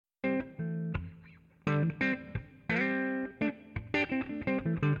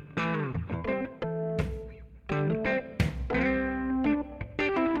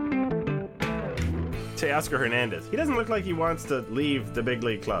Teoscar Hernandez. He doesn't look like he wants to leave the big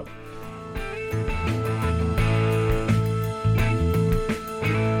league club.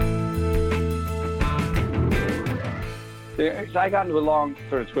 I got into a long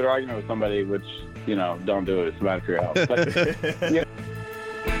sort of Twitter argument with somebody, which, don't do it. It's bad for your health. But,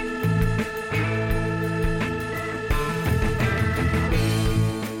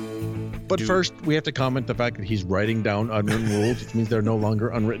 But first, we have to comment the fact that he's writing down unwritten rules, which means they're no longer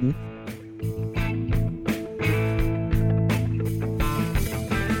unwritten.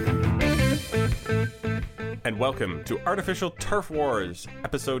 And welcome to Artificial Turf Wars,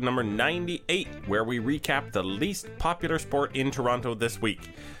 episode number 98, where we recap the least popular sport in Toronto this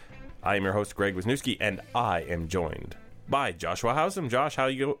week. I am your host, Greg Wisniewski, and I am joined by Joshua Housem. Josh, how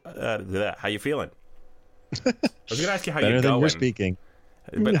you feeling? I was going to ask you how you're going. Better than you're speaking.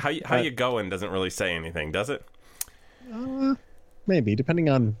 But how you going doesn't really say anything, does it? Maybe, depending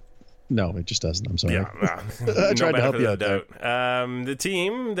on... No, it just doesn't. I'm sorry. Yeah, I tried to help you out there. The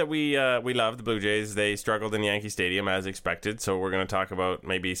team that we love, the Blue Jays, they struggled in Yankee Stadium as expected. So we're going to talk about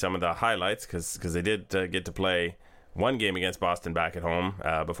maybe some of the highlights because they did get to play one game against Boston back at home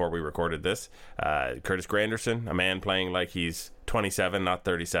before we recorded this. Curtis Granderson, a man playing like he's 27, not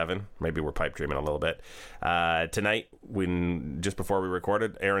 37. Maybe we're pipe dreaming a little bit. Tonight, just before we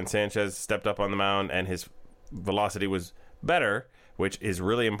recorded, Aaron Sanchez stepped up on the mound and his velocity was better, which is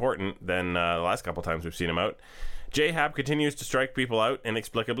really important than the last couple times we've seen him out. J-Hab continues to strike people out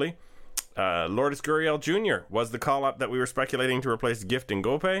inexplicably. Lourdes Gurriel Jr. was the call-up that we were speculating to replace Gift and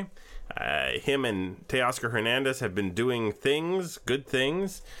Gope. Him and Teoscar Hernandez have been doing good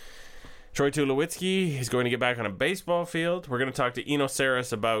things. Troy Tulowitzki is going to get back on a baseball field. We're going to talk to Eno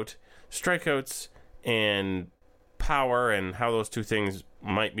Saris about strikeouts and power and how those two things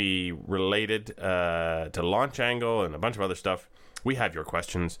might be related to launch angle and a bunch of other stuff. We have your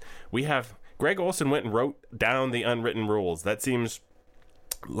questions. Greg Olson went and wrote down the unwritten rules. That seems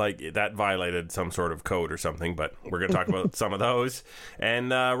like that violated some sort of code or something, but we're going to talk about some of those.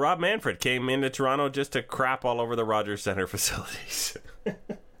 And Rob Manfred came into Toronto just to crap all over the Rogers Centre facilities.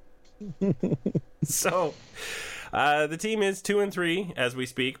 So the team is 2-3 as we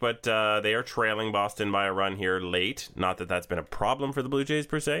speak, but they are trailing Boston by a run here late. Not that that's been a problem for the Blue Jays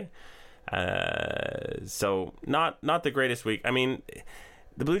per se. So not the greatest week. I mean,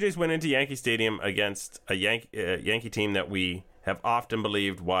 the Blue Jays went into Yankee Stadium against a Yankee team that we have often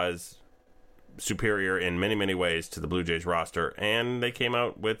believed was superior in many, many ways to the Blue Jays roster, and they came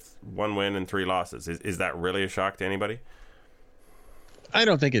out with 1 win and 3 losses. Is that really a shock to anybody? I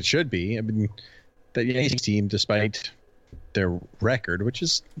don't think it should be. I mean, the Yankees team, despite their record, which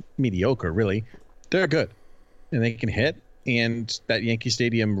is mediocre, really, they're good, and they can hit, and that Yankee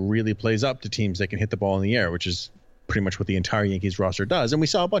Stadium really plays up to teams that can hit the ball in the air, which is pretty much what the entire Yankees roster does, and we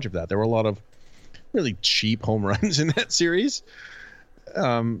saw a bunch of that. There were a lot of really cheap home runs in that series.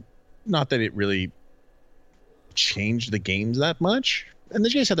 Not that it really changed the games that much. And the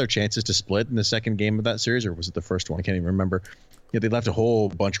Jays had their chances to split in the second game of that series, or was it the first one? I can't even remember. Yeah, they left a whole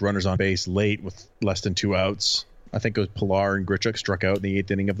bunch of runners on base late with less than 2 outs. I think it was Pilar and Grichuk struck out in the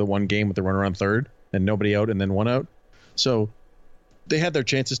 8th inning of the one game with the runner on third, and nobody out, and then 1 out. So they had their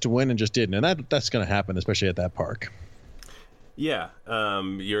chances to win and just didn't, and that's going to happen, especially at that park. Yeah,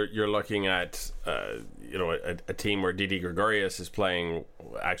 you're looking at a team where Didi Gregorius is playing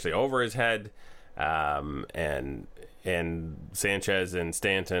actually over his head, and Sanchez and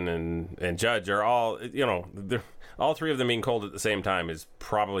Stanton and Judge are all all 3 of them being cold at the same time is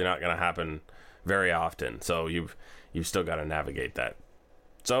probably not going to happen very often. So you've still got to navigate that.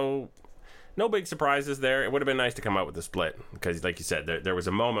 So no big surprises there. It would have been nice to come out with the split because, like you said, there was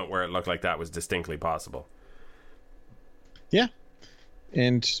a moment where it looked like that was distinctly possible. Yeah.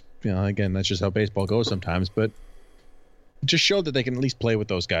 And, again, that's just how baseball goes sometimes. But just show that they can at least play with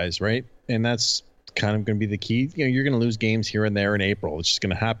those guys, right? And that's kind of going to be the key. You're going to lose games here and there in April. It's just going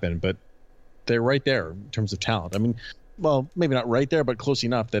to happen. But they're right there in terms of talent. I mean, well, maybe not right there, but close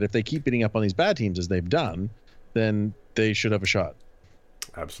enough that if they keep beating up on these bad teams as they've done, then they should have a shot.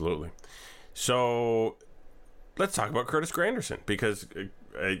 Absolutely. So let's talk about Curtis Granderson because,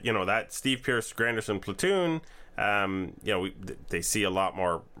 that Steve Pearce-Granderson platoon, they see a lot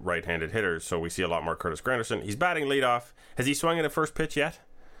more right-handed hitters, so we see a lot more Curtis Granderson. He's batting leadoff. Has he swung at a first pitch yet?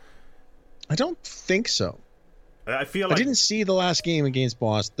 I don't think so. I feel like I didn't see the last game against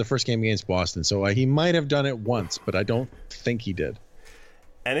Boston, the first game against Boston, so he might have done it once, but I don't think he did.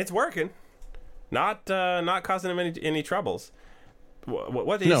 And it's working, not causing him any troubles.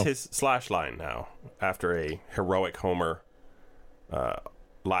 What is his slash line now after a heroic homer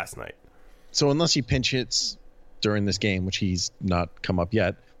last night? So unless he pinch hits during this game, which he's not come up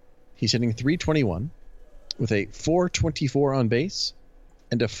yet, he's hitting .321. with a 424 on base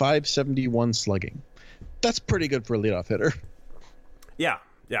and a 571 slugging. That's pretty good for a leadoff hitter. Yeah,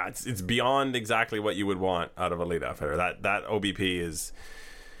 it's beyond exactly what you would want out of a leadoff hitter. That OBP is,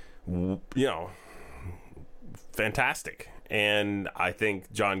 fantastic, and I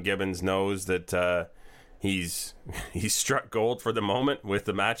think John Gibbons knows that he's struck gold for the moment with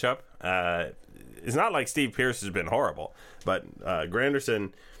the matchup. It's not like Steve Pearce has been horrible, but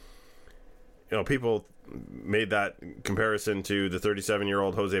Granderson, people made that comparison to the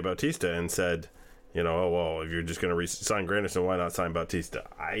 37-year-old Jose Bautista and said, oh, well, if you're just going to sign Granderson, why not sign Bautista?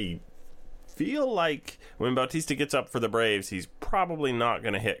 I feel like when Bautista gets up for the Braves, he's probably not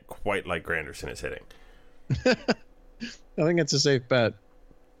going to hit quite like Granderson is hitting. I think it's a safe bet.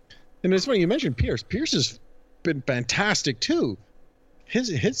 And it's funny, you mentioned Pierce. Pierce has been fantastic, too.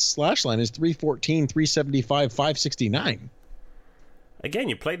 His slash line is 314, 375, 569. Again,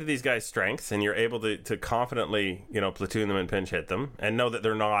 you play to these guys' strengths, and you're able to confidently, platoon them and pinch hit them, and know that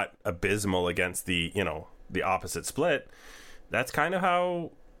they're not abysmal against the opposite split. That's kind of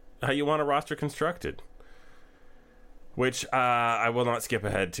how you want a roster constructed. Which I will not skip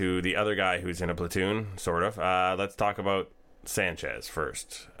ahead to the other guy who's in a platoon, sort of. Let's talk about Sanchez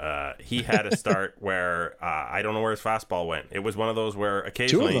first. He had a start where I don't know where his fastball went. It was one of those where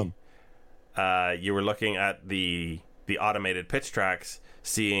occasionally 2 of them. You were looking at the automated pitch tracks,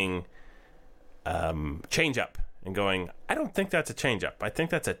 seeing changeup and going, I don't think that's a changeup. I think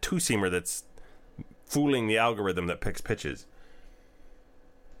that's a two-seamer that's fooling the algorithm that picks pitches.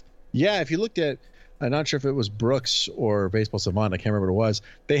 Yeah, if you looked at, I'm not sure if it was Brooks or Baseball Savant, I can't remember what it was.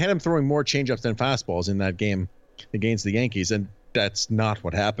 They had him throwing more changeups than fastballs in that game against the Yankees, and that's not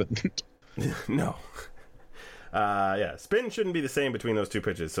what happened. No. Spin shouldn't be the same between those two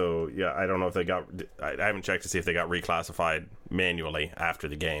pitches. So, I don't know if I haven't checked to see if they got reclassified manually after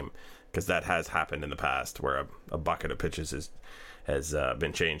the game, because that has happened in the past where a bucket of pitches has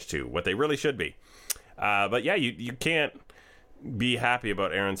been changed to what they really should be. But you can't be happy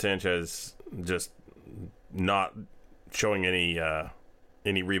about Aaron Sanchez just not showing any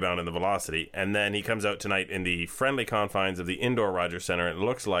rebound in the velocity, and then he comes out tonight in the friendly confines of the indoor Rogers Center, and it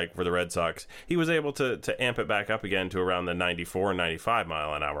looks like for the Red Sox he was able to amp it back up again to around the 94 95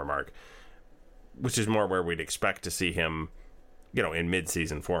 mile an hour mark, which is more where we'd expect to see him in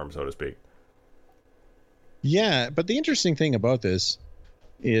mid-season form, so to speak. Yeah, but the interesting thing about this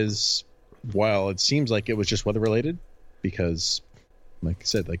is, while it seems like it was just weather related, because like I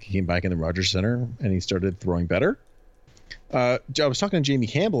said, he came back in the Rogers Center and he started throwing better. I was talking to Jamie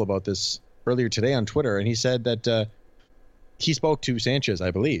Campbell about this earlier today on Twitter, and he said that he spoke to Sanchez,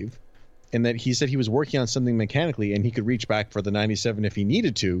 I believe, and that he said he was working on something mechanically and he could reach back for the 97 if he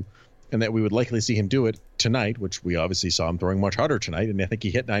needed to, and that we would likely see him do it tonight, which we obviously saw him throwing much harder tonight, and I think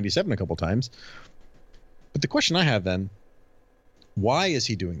he hit 97 a couple times. But the question I have then, why is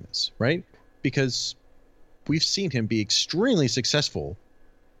he doing this, right? Because we've seen him be extremely successful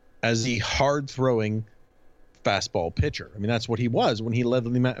as a hard-throwing fastball pitcher. I mean, that's what he was when he led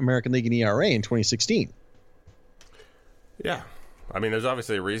the American League in ERA in 2016. Yeah. I mean, there's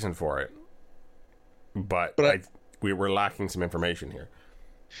obviously a reason for it. But we were lacking some information here.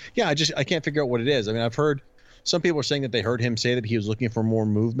 Yeah, I can't figure out what it is. I mean, I've heard some people are saying that they heard him say that he was looking for more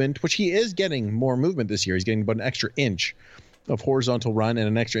movement, which he is getting more movement this year. He's getting about an extra inch of horizontal run and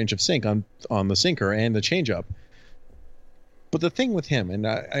an extra inch of sink on the sinker and the changeup. But the thing with him, and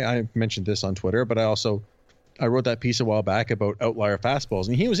I mentioned this on Twitter, but I wrote that piece a while back about outlier fastballs,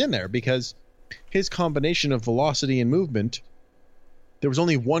 and he was in there because his combination of velocity and movement, there was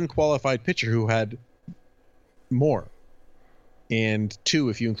only one qualified pitcher who had more, and two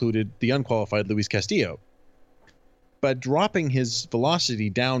if you included the unqualified Luis Castillo. But dropping his velocity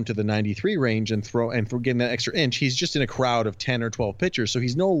down to the 93 range and getting that extra inch, he's just in a crowd of 10 or 12 pitchers, so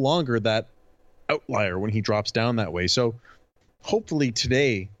he's no longer that outlier when he drops down that way. So hopefully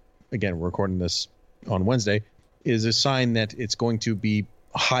today, again, we're recording this on Wednesday, is a sign that it's going to be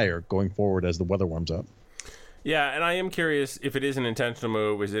higher going forward as the weather warms up. Yeah, and I am curious if it is an intentional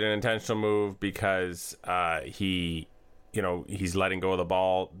move. Is it an intentional move because he's letting go of the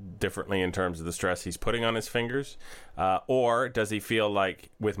ball differently in terms of the stress he's putting on his fingers? Or does he feel like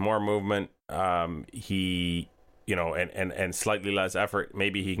with more movement, and slightly less effort,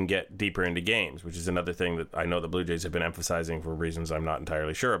 maybe he can get deeper into games, which is another thing that I know the Blue Jays have been emphasizing for reasons I'm not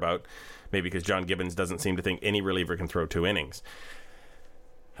entirely sure about. Maybe because John Gibbons doesn't seem to think any reliever can throw 2 innings.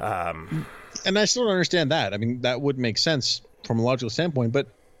 And I still don't understand that. I mean, that would make sense from a logical standpoint, but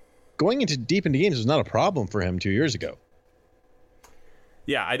going deep into games was not a problem for him 2 years ago.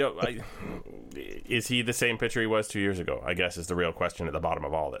 Yeah, is he the same pitcher he was 2 years ago? I guess is the real question at the bottom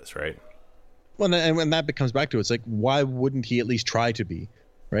of all this, right? Well, and when that comes back to it, it's like, why wouldn't he at least try to be,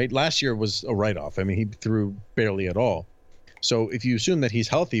 right? Last year was a write-off. I mean, he threw barely at all. So if you assume that he's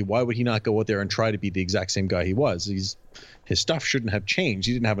healthy, why would he not go out there and try to be the exact same guy he was? His stuff shouldn't have changed.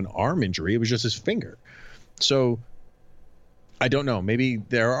 He didn't have an arm injury. It was just his finger. So I don't know. Maybe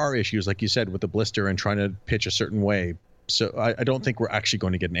there are issues, like you said, with the blister and trying to pitch a certain way. So I don't think we're actually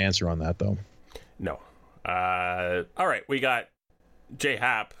going to get an answer on that, though. No. All right. We got Jay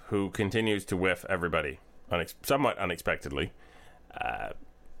Happ, who continues to whiff everybody somewhat unexpectedly.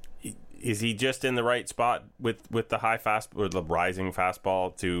 Is he just in the right spot with the high fast or the rising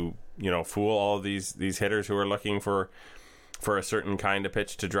fastball to, fool all of these hitters who are looking for a certain kind of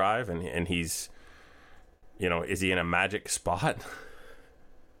pitch to drive? And he's, is he in a magic spot?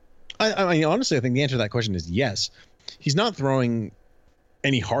 I mean, honestly, I think the answer to that question is yes. He's not throwing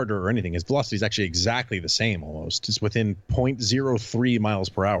any harder or anything. His velocity is actually exactly the same almost. It's within 0.03 miles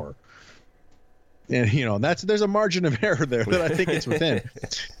per hour. And, there's a margin of error there that I think it's within.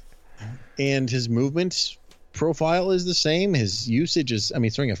 And his movement profile is the same. His usage is,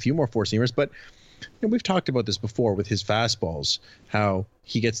 he's throwing a few more four-seamers, but we've talked about this before with his fastballs, how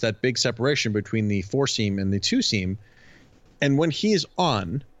he gets that big separation between the four-seam and the two-seam. And when he is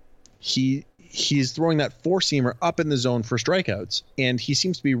on, he's throwing that four-seamer up in the zone for strikeouts, and he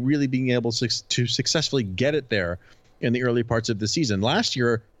seems to be really being able to successfully get it there in the early parts of the season. Last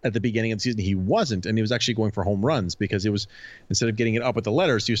year, at the beginning of the season, he wasn't, and he was actually going for home runs because it was, instead of getting it up at the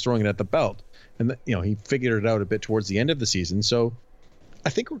letters, he was throwing it at the belt. And, he figured it out a bit towards the end of the season. So I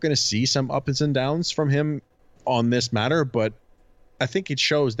think we're going to see some ups and downs from him on this matter, but I think it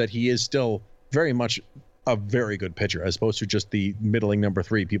shows that he is still very much a very good pitcher, as opposed to just the middling number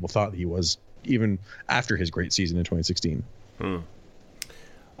 3 people thought he was, even after his great season in 2016.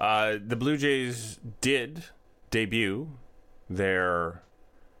 The Blue Jays did debut their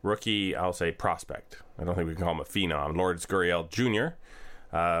rookie, I'll say prospect. I don't think we can call him a phenom. Lourdes Gurriel Jr.,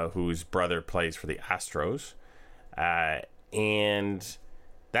 whose brother plays for the Astros. And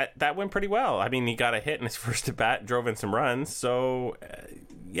that went pretty well. I mean, he got a hit in his first at bat, drove in some runs. So,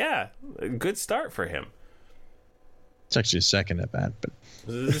 a good start for him. It's actually a second at bat, but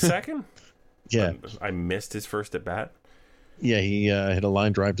was it a second? Yeah, I missed his first at bat. Yeah, he hit a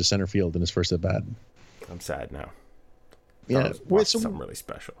line drive to center field in his first at bat. I'm sad now. Yeah, something really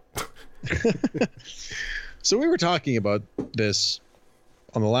special. So we were talking about this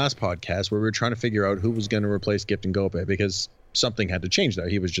on the last podcast, where we were trying to figure out who was going to replace Gifton Gope, because something had to change there.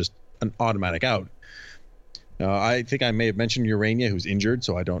 He was just an automatic out. I think I may have mentioned Urania, who's injured,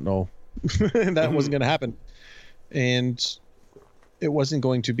 so I don't know. That wasn't going to happen. And it wasn't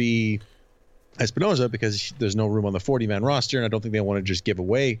going to be Espinosa because there's no room on the 40-man roster, and I don't think they want to just give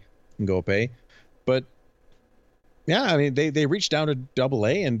away Gope. But yeah, I mean, they reached down to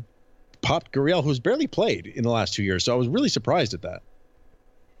Double-A and popped Gurriel, who's barely played in the last 2 years. So I was really surprised at that.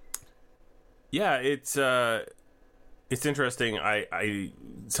 Yeah, it's interesting.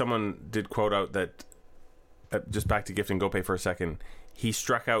 Someone did quote out that, just back to Gifton Gope for a second, he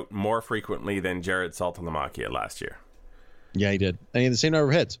struck out more frequently than Jared Saltalamacchia last year. Yeah, he did. And he had the same number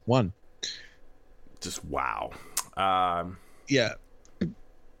of hits, 1. Just wow. Yeah.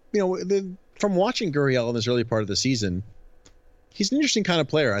 From watching Gurriel in this early part of the season, he's an interesting kind of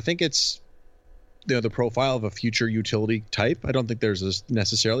player. I think it's the profile of a future utility type. I don't think there's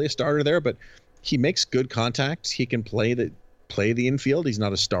necessarily a starter there, but he makes good contact. He can play the infield. He's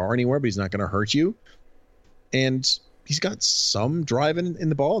not a star anywhere, but he's not going to hurt you. And he's got some drive in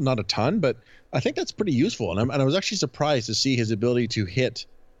the ball, not a ton, but I think that's pretty useful. And I was actually surprised to see his ability to hit,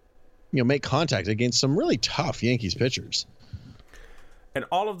 make contact against some really tough Yankees pitchers. And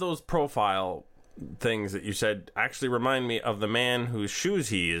all of those profile things that you said actually remind me of the man whose shoes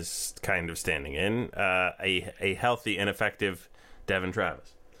he is kind of standing in, a healthy and effective Devin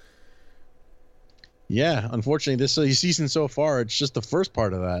Travis. Yeah, unfortunately, this season so far, it's just the first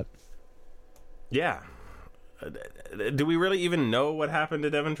part of that. Yeah. Do we really even know what happened to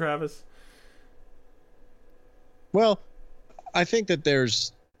Devin Travis? Well, I think that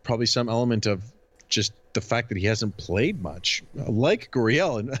there's probably some element of just the fact that he hasn't played much, like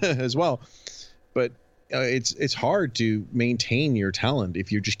Gurriel as well. But it's hard to maintain your talent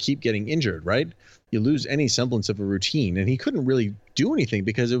if you just keep getting injured, right? You lose any semblance of a routine, and he couldn't really do anything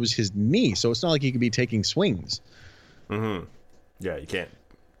because it was his knee, so it's not like he could be taking swings. Mm-hmm. Yeah, you can't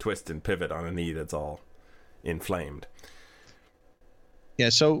twist and pivot on a knee that's all inflamed. Yeah,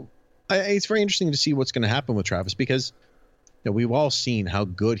 so it's very interesting to see what's going to happen with Travis, because we've all seen how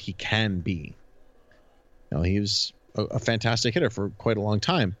good he can be. He was a fantastic hitter for quite a long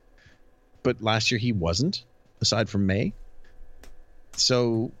time, but last year he wasn't, aside from May.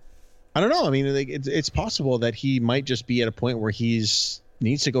 So I don't know. I mean, it's possible that he might just be at a point where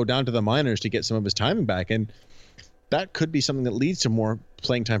needs to go down to the minors to get some of his timing back, and that could be something that leads to more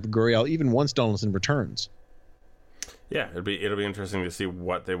playing time for Gurriel even once Donaldson returns. Yeah, it'll be interesting to see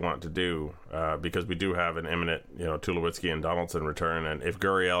what they want to do because we do have an imminent, Tulowitzki and Donaldson return, and if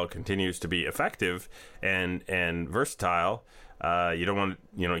Gurriel continues to be effective and versatile, you don't want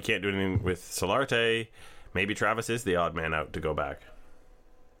you can't do anything with Solarte. Maybe Travis is the odd man out to go back.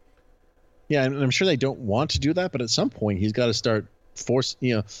 Yeah, and I'm sure they don't want to do that, but at some point he's got to start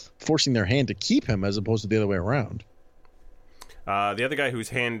forcing their hand to keep him as opposed to the other way around. The other guy whose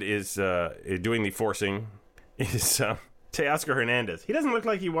hand is doing the forcing is Teoscar Hernandez. He doesn't look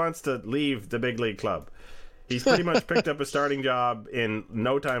like he wants to leave the big league club. He's pretty much picked up a starting job in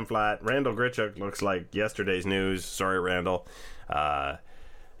no time flat. Randall Grichuk looks like yesterday's news. Sorry, Randall.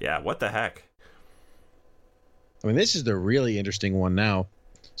 Yeah, what the heck? I mean, this is the really interesting one now.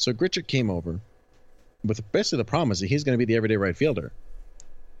 So Grichuk came over with basically the promise that he's going to be the everyday right fielder.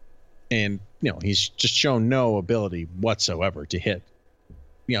 And, he's just shown no ability whatsoever to hit.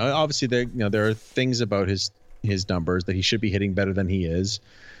 Obviously there are things about his numbers that he should be hitting better than he is.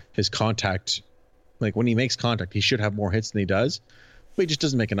 His contact, like when he makes contact, he should have more hits than he does. But he just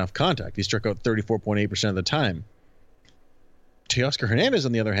doesn't make enough contact. He struck out 34.8% of the time. Teoscar Hernandez,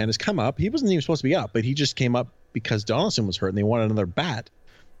 on the other hand, has come up. He wasn't even supposed to be up, but he just came up because Donaldson was hurt and they wanted another bat.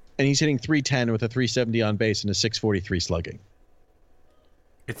 And he's hitting .310 with a .370 on base and a .643 slugging.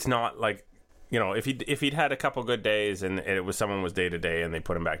 It's not like, if he'd had a couple good days and someone was day to day and they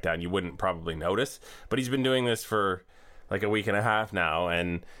put him back down, you wouldn't probably notice. But he's been doing this for like a week and a half now,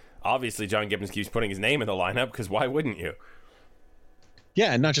 and obviously John Gibbons keeps putting his name in the lineup because why wouldn't you?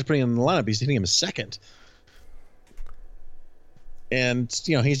 Yeah, and not just putting him in the lineup, he's hitting him a second. And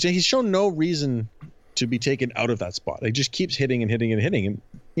he's shown no reason to be taken out of that spot. He just keeps hitting and hitting and hitting, and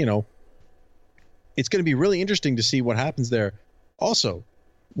it's going to be really interesting to see what happens there. Also,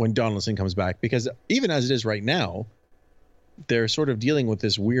 when Donaldson comes back, because even as it is right now, they're sort of dealing with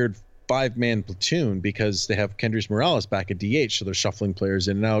this weird 5-man platoon because they have Kendrys Morales back at DH, so they're shuffling players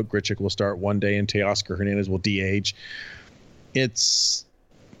in and out. Grichuk will start one day and Teoscar Hernandez will DH. I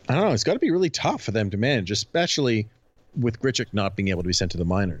don't know, it's got to be really tough for them to manage, especially with Grichuk not being able to be sent to the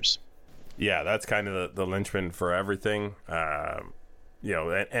minors. Yeah, that's kind of the linchpin for everything. And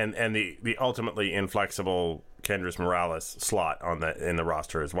the ultimately inflexible Kendrys Morales slot in the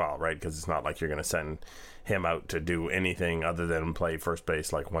roster as well, right? Because it's not like you're going to send him out to do anything other than play first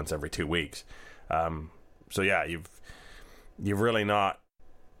base like once every 2 weeks. So yeah, you've really not.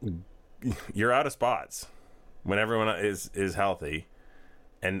 You're out of spots when everyone is healthy,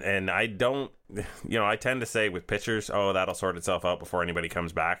 and I don't. I tend to say with pitchers, that'll sort itself out before anybody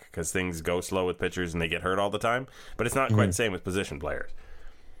comes back because things go slow with pitchers and they get hurt all the time. But it's not quite the same with position players.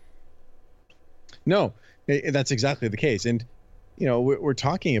 No, that's exactly the case. And, we're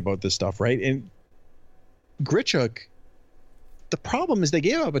talking about this stuff, right? And Grichuk, the problem is they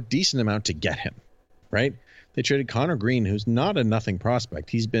gave up a decent amount to get him, right? They traded Connor Green, who's not a nothing prospect.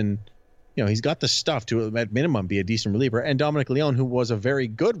 He's been, he's got the stuff to, at minimum, be a decent reliever. And Dominic Leone, who was a very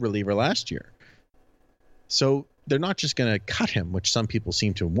good reliever last year. So they're not just going to cut him, which some people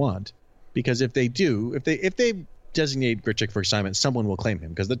seem to want, because if they do, if they designate Grichuk for assignment, someone will claim him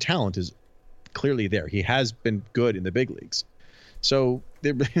because the talent is clearly there. He has been good in the big leagues. So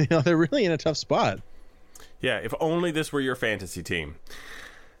they're really in a tough spot. Yeah, if only this were your fantasy team.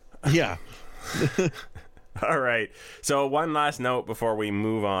 Yeah. All right. So one last note before we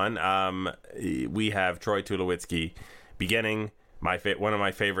move on. We have Troy Tulowitzki beginning one of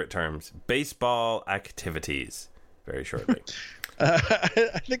my favorite terms, baseball activities, very shortly.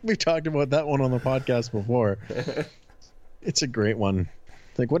 I think we've talked about that one on the podcast before. It's a great one.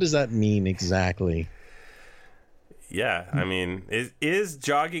 Like, what does that mean exactly? Yeah, I mean, is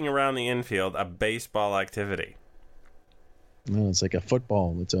jogging around the infield a baseball activity? No, it's like a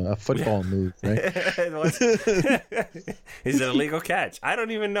football. It's a football move, right? Is it a legal catch? I don't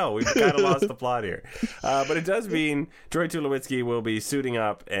even know. We've kind of lost the plot here. But it does mean Troy Tulowitzki will be suiting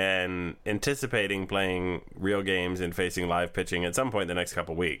up and anticipating playing real games and facing live pitching at some point in the next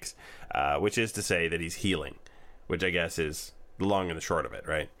couple weeks, which is to say that he's healing, which I guess is the long and the short of it,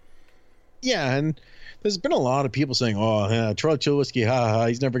 right? Yeah, and there's been a lot of people saying, Troy Tulowitzki,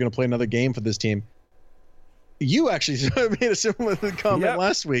 he's never going to play another game for this team. You actually made a similar comment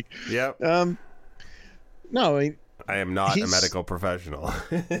last week. Yep. No, I am not a medical professional.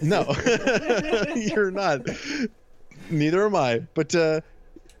 No, you're not. Neither am I. But,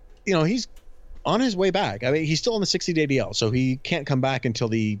 he's on his way back. I mean, he's still on the 60-day DL, so he can't come back until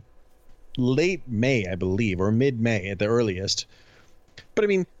the late May, I believe, or mid-May at the earliest. But, I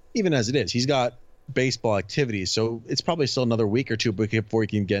mean, even as it is, he's got baseball activities, so it's probably still another week or two before he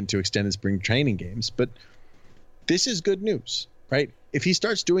can get into extended spring training games. But this is good news, right? If he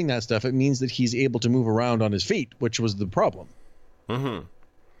starts doing that stuff, it means that he's able to move around on his feet, which was the problem. Mm-hmm.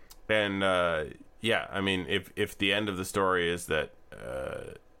 And yeah, I mean, if the end of the story is that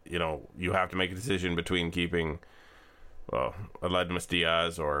you have to make a decision between keeping Aledmus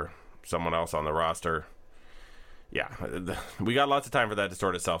Diaz or someone else on the roster, yeah, we got lots of time for that to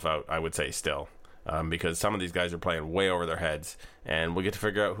sort itself out, I would say, still. Because some of these guys are playing way over their heads, and we'll get to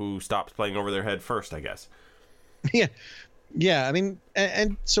figure out who stops playing over their head first, I guess. Yeah. I mean,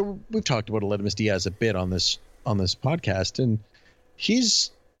 and so we've talked about Aledmus Diaz a bit on this podcast, and he's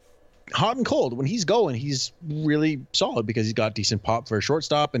hot and cold. When he's going, he's really solid because he's got decent pop for a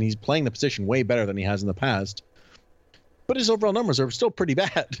shortstop, and he's playing the position way better than he has in the past. But his overall numbers are still pretty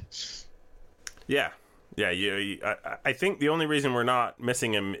bad. Yeah. Yeah, I think the only reason we're not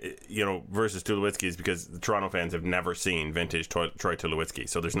missing him, versus Tulowitzki is because the Toronto fans have never seen vintage Troy Tulowitzki,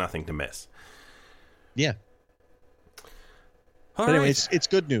 so there's nothing to miss. Yeah. But anyway, it's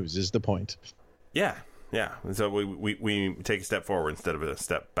good news is the point. Yeah. So we take a step forward instead of a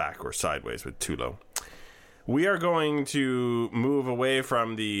step back or sideways with Tulo. We are going to move away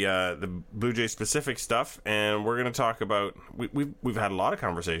from the Blue Jays specific stuff, and we're going to talk about we've had a lot of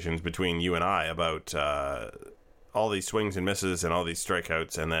conversations between you and I about all these swings and misses and all these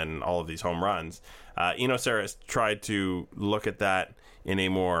strikeouts and then all of these home runs. Eno Sarris tried to look at that in a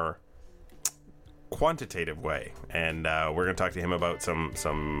more quantitative way, and we're going to talk to him about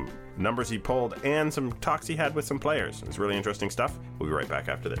some numbers he pulled and some talks he had with some players. It's really interesting stuff. We'll be right back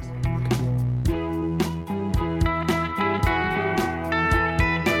after this.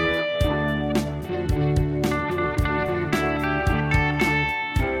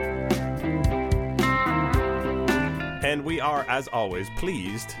 And we are, as always,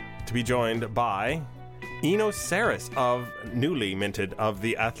 pleased to be joined by Eno Sarris, newly minted of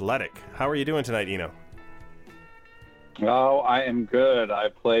The Athletic. How are you doing tonight, Eno? Oh, I am good. I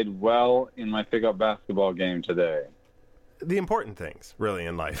played well in my pickup basketball game today. The important things, really,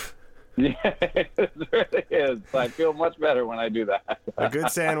 in life. Yeah, it really is. I feel much better when I do that. A good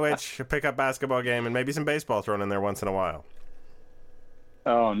sandwich, a pickup basketball game, and maybe some baseball thrown in there once in a while.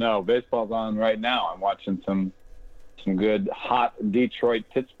 Oh, no. Baseball's on right now. I'm watching some good hot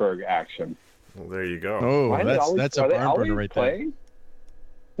Detroit-Pittsburgh action. Well, there you go. Oh, that's a barn burner right playing?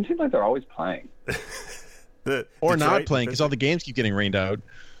 There. It seems like they're always playing. Or not playing, because all the games keep getting rained out.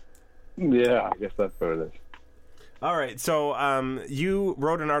 Yeah, I guess that's what it is. All right, so you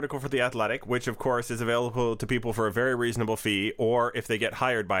wrote an article for The Athletic, which, of course, is available to people for a very reasonable fee, or if they get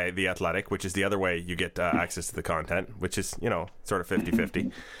hired by The Athletic, which is the other way you get access to the content, which is, sort of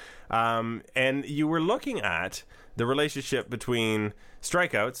 50-50. And you were looking at the relationship between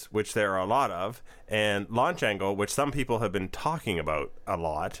strikeouts, which there are a lot of, and launch angle, which some people have been talking about a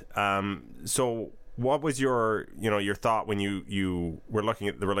lot. So what was your thought when you were looking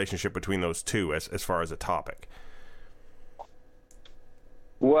at the relationship between those two as far as a topic?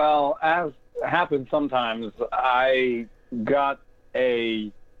 Well, as happens sometimes, I got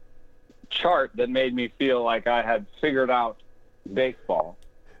a chart that made me feel like I had figured out baseball.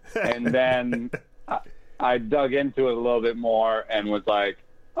 And then I dug into it a little bit more and was like,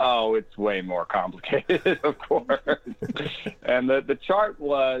 oh, it's way more complicated, of course. And the chart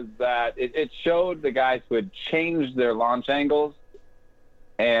was that it showed the guys who had changed their launch angles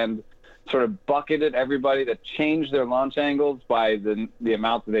and sort of bucketed everybody that changed their launch angles by the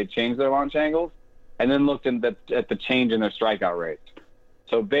amount that they changed their launch angles, and then looked at the change in their strikeout rates.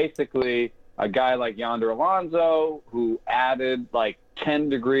 So basically, a guy like Yonder Alonso, who added like 10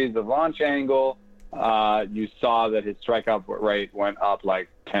 degrees of launch angle, you saw that his strikeout rate went up like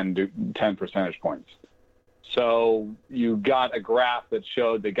 10 percentage points. So you got a graph that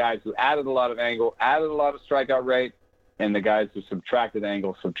showed the guys who added a lot of angle added a lot of strikeout rate, and the guys who subtracted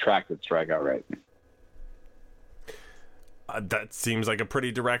angle subtracted strikeout rate. That seems like a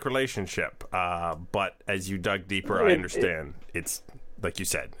pretty direct relationship. But as you dug deeper, I understand it's like you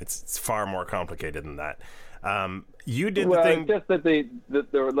said, it's far more complicated than that. You did the thing. It's just that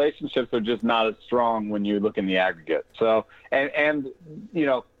the relationships are just not as strong when you look in the aggregate. So, and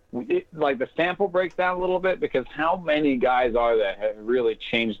like the sample breaks down a little bit because how many guys are that have really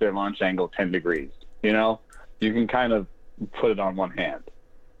changed their launch angle 10 degrees? You can kind of put it on one hand.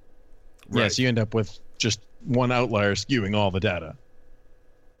 Right. Yeah, so you end up with just one outlier skewing all the data.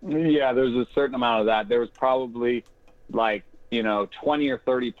 Yeah, there's a certain amount of that. There was probably like 20 or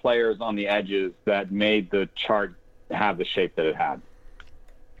 30 players on the edges that made the chart have the shape that it had.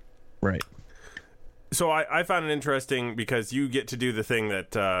 Right. So I found it interesting because you get to do the thing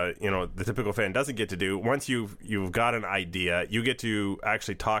that the typical fan doesn't get to do. Once you've got an idea, you get to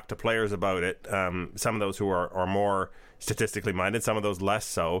actually talk to players about it. Some of those who are more statistically minded, some of those less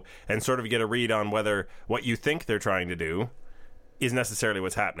so, and sort of get a read on whether what you think they're trying to do is necessarily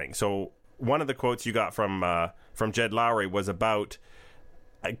what's happening. So one of the quotes you got from Jed Lowry was about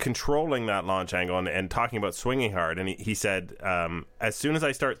controlling that launch angle and talking about swinging hard, and he said, as soon as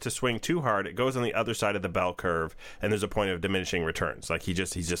I start to swing too hard, it goes on the other side of the bell curve, and there's a point of diminishing returns. Like he's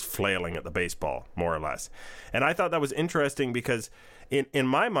just flailing at the baseball, more or less. And I thought that was interesting because in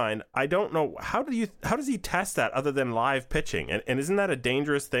my mind, I don't know how does he test that other than live pitching, and isn't that a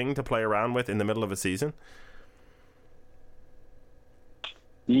dangerous thing to play around with in the middle of a season?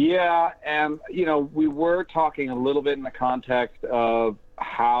 Yeah, and we were talking a little bit in the context of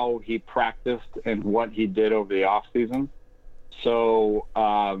how he practiced and what he did over the off season. So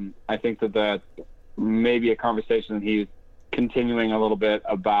I think that may be a conversation that he's continuing a little bit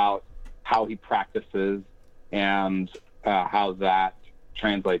about how he practices and how that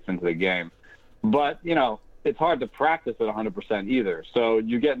translates into the game. But it's hard to practice at 100% either. So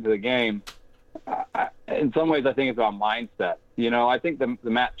you get into the game. In some ways, I think it's about mindset. I think the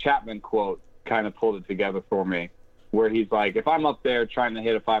Matt Chapman quote kind of pulled it together for me, where he's like, if I'm up there trying to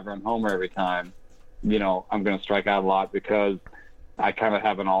hit a 5-run homer every time, I'm going to strike out a lot because I kind of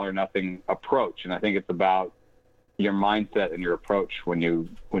have an all or nothing approach. And I think it's about your mindset and your approach when you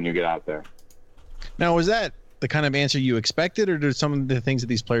get out there. Now, was that the kind of answer you expected, or did some of the things that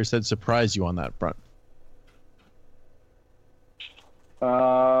these players said surprise you on that front?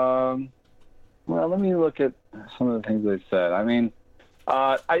 Well, let me look at some of the things they said. I mean,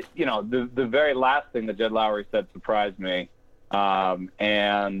 the very last thing that Jed Lowry said surprised me,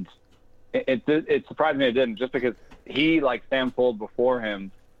 and it surprised me it didn't, just because he, like Sam Fuld before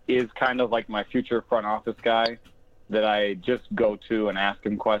him, is kind of like my future front office guy that I just go to and ask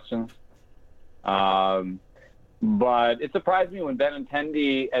him questions. But it surprised me when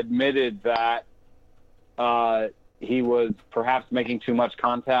Benintendi admitted that he was perhaps making too much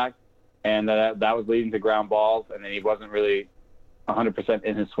contact, and that was leading to ground balls, and then he wasn't really 100%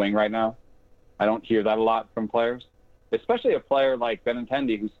 in his swing right now. I don't hear that a lot from players, especially a player like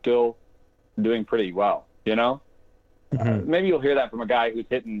Benintendi who's still doing pretty well, Mm-hmm. Maybe you'll hear that from a guy who's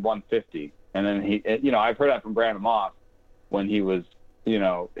hitting 150, and then I've heard that from Brandon Moss when he was,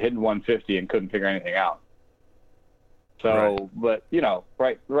 hitting 150 and couldn't figure anything out. So, right.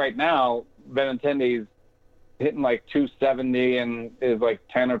 But, right now, Benintendi's hitting like 270 and is like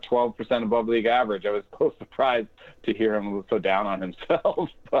 10 or 12% above league average. I was so surprised to hear him so down on himself.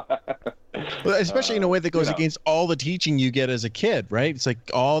 Well, especially in a way that goes against all the teaching you get as a kid, right? It's like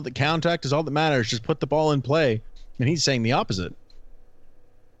all the contact is all that matters. Just put the ball in play. And he's saying the opposite.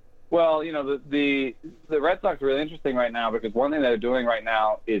 Well, the Red Sox are really interesting right now because one thing they're doing right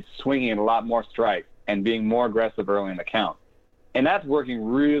now is swinging a lot more strikes and being more aggressive early in the count. And that's working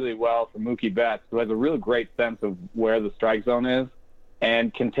really well for Mookie Betts, who has a really great sense of where the strike zone is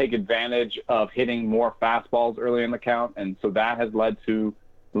and can take advantage of hitting more fastballs early in the count. And so that has led to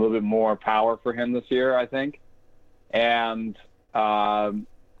a little bit more power for him this year, I think. And,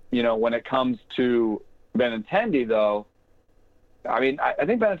 when it comes to Benintendi, though, I mean, I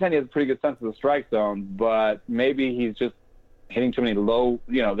think Benintendi has a pretty good sense of the strike zone, but maybe he's just hitting too many low,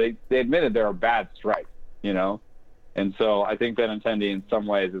 they admitted there are bad strikes, And so I think Benintendi in some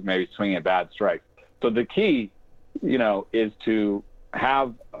ways is maybe swinging at bad strikes. So the key, is to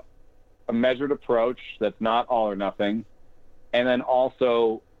have a measured approach that's not all or nothing, and then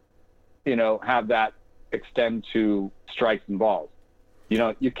also, have that extend to strikes and balls.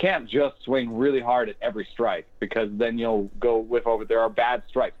 You can't just swing really hard at every strike because then you'll go whiff over. There are bad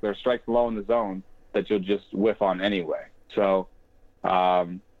strikes. There are strikes low in the zone that you'll just whiff on anyway. So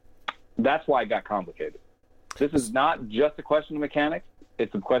that's why it got complicated. This is not just a question of mechanics.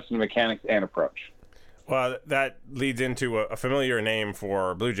 It's a question of mechanics and approach. Well, that leads into a familiar name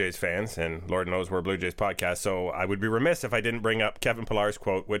for Blue Jays fans, and Lord knows we're a Blue Jays podcast, so I would be remiss if I didn't bring up Kevin Pillar's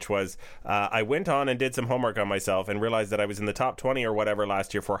quote, which was, I went on and did some homework on myself and realized that I was in the top 20 or whatever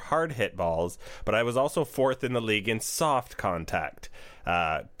last year for hard hit balls, but I was also fourth in the league in soft contact,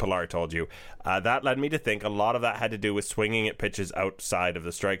 Pillar told you. That led me to think a lot of that had to do with swinging at pitches outside of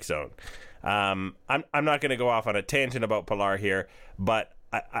the strike zone. I'm not going to go off on a tangent about Pillar here, but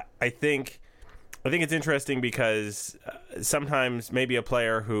I think it's interesting because sometimes maybe a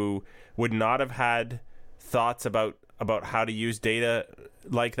player who would not have had thoughts about how to use data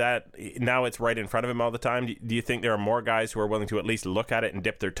like that, now it's right in front of him all the time. Do you think there are more guys who are willing to at least look at it and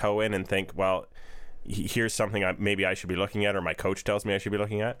dip their toe in and think, well, here's something maybe I should be looking at, or my coach tells me I should be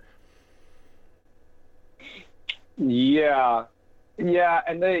looking at? Yeah. Yeah,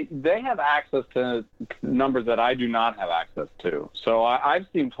 and they have access to numbers that I do not have access to. So I've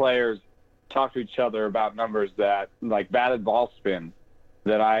seen players talk to each other about numbers that, like batted ball spin,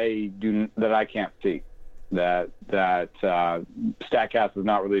 that I can't see, that Statcast is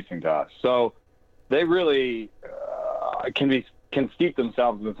not releasing to us. So they really can steep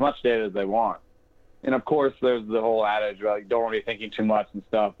themselves in as much data as they want. And of course, there's the whole adage like don't be thinking too much and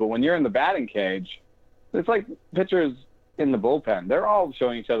stuff. But when you're in the batting cage, it's like pitchers in the bullpen. They're all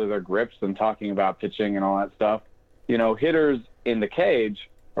showing each other their grips and talking about pitching and all that stuff. You know, hitters in the cage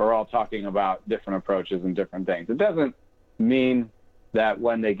are all talking about different approaches and different things. It doesn't mean that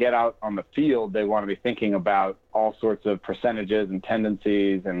when they get out on the field, they want to be thinking about all sorts of percentages and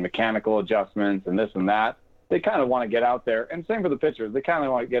tendencies and mechanical adjustments and this and that. They kind of want to get out there, and same for the pitchers. They kind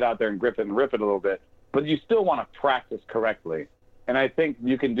of want to get out there and grip it and rip it a little bit, but you still want to practice correctly. And I think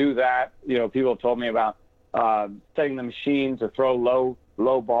you can do that. You know, people have told me about setting the machine to throw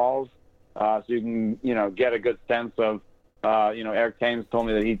low balls, so you can, you know, get a good sense of, you know, Eric Thames told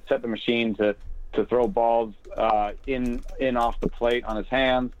me that he'd set the machine to throw balls in off the plate on his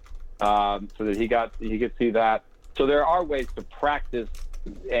hands, so that he could see that. So there are ways to practice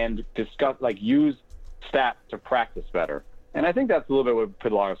and discuss, like use stats to practice better. And I think that's a little bit what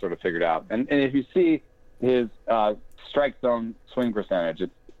Pidlaga sort of figured out. And if you see his strike zone swing percentage,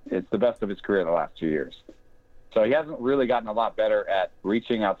 it's the best of his career the last 2 years. So he hasn't really gotten a lot better at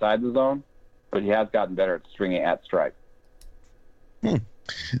reaching outside the zone, but he has gotten better at stringing at strike.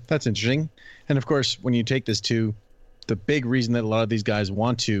 That's interesting. And of course, when you take this to the big reason that a lot of these guys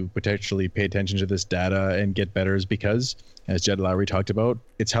want to potentially pay attention to this data and get better is because, as Jed Lowry talked about,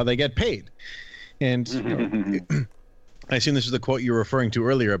 it's how they get paid. And you know, I assume this is the quote you were referring to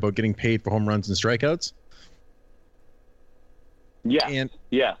earlier about getting paid for home runs and strikeouts. Yeah,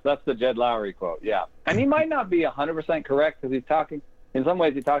 yes, that's the Jed Lowry quote. Yeah, and he might not be 100% correct because he's talking. In some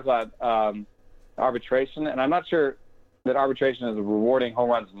ways, he talks about arbitration, and I'm not sure that arbitration is rewarding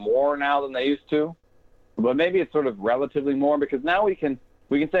home runs more now than they used to. But maybe it's sort of relatively more because now we can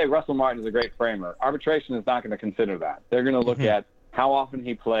say Russell Martin is a great framer. Arbitration is not going to consider that. They're going to look at how often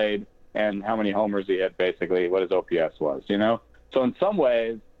he played and how many homers he hit, basically what his OPS was. You know, so in some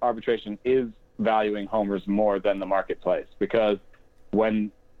ways, arbitration is valuing homers more than the marketplace because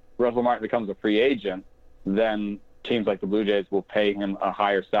when Russell Martin becomes a free agent, then teams like the Blue Jays will pay him a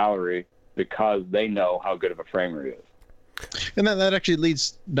higher salary because they know how good of a framer he is. And that actually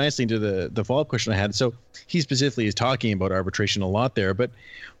leads nicely into the follow-up question I had. So he specifically is talking about arbitration a lot there, but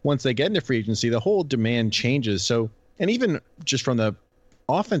once they get into free agency, the whole demand changes. So, and even just from the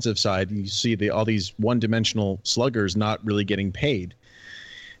offensive side, you see all these one-dimensional sluggers not really getting paid.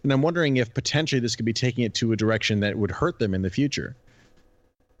 And I'm wondering if potentially this could be taking it to a direction that would hurt them in the future.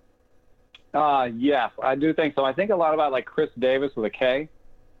 Yes, I do think so. I think a lot about like Chris Davis with a K.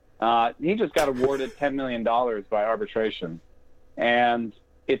 He just got awarded $10 million by arbitration. And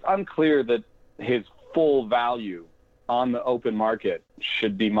it's unclear that his full value on the open market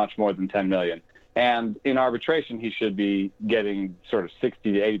should be much more than $10 million. And in arbitration, he should be getting sort of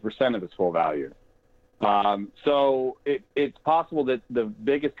 60 to 80% of his full value. So it's possible that the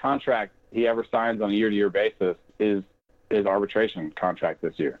biggest contract he ever signs on a year-to-year basis is his arbitration contract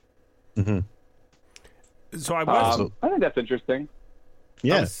this year. Mm-hmm. So I think that's interesting.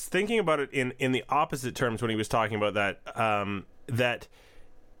 Yeah. I was thinking about it in the opposite terms when he was talking about that, that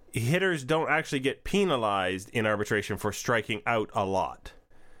hitters don't actually get penalized in arbitration for striking out a lot.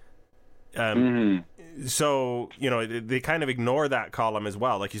 So, you know, they kind of ignore that column as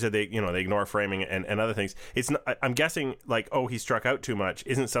well. Like you said, they ignore framing and other things. It's not, I'm guessing like, oh, he struck out too much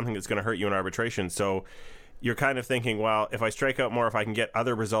isn't something that's going to hurt you in arbitration. So you're kind of thinking, well, if I strike out more, if I can get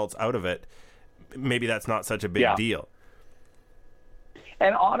other results out of it, maybe that's not such a big deal.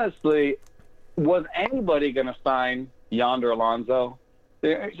 And honestly, was anybody going to sign Yonder Alonso?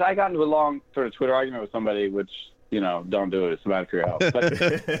 I got into a long sort of Twitter argument with somebody, which, you know, don't do it. It's bad for your health.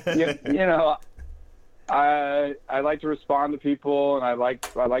 But, you know, I like to respond to people, and I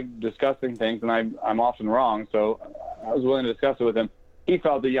like discussing things, and I'm often wrong. So I was willing to discuss it with him. He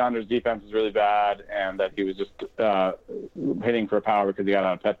felt that Yonder's defense was really bad and that he was just hitting for power because he got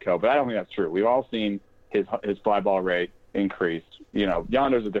out of Petco. But I don't think that's true. We've all seen his fly ball rate increased. You know,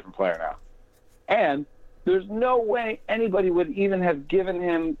 Yonder's a different player now. And there's no way anybody would even have given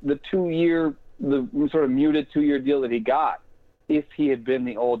him the sort of muted 2-year deal that he got if he had been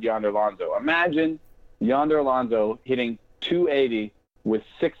the old Yonder Alonso. Imagine Yonder Alonso hitting 280 with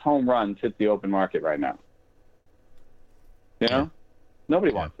 6 home runs hit the open market right now. You know?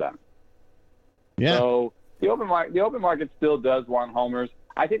 Nobody wants that. Yeah. So the open market still does want homers.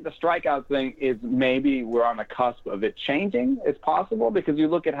 I think the strikeout thing is maybe we're on the cusp of it changing. It's possible because you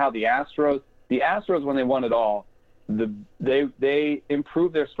look at how the Astros when they won it all, they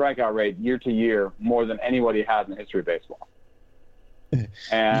improved their strikeout rate year to year more than anybody has in the history of baseball.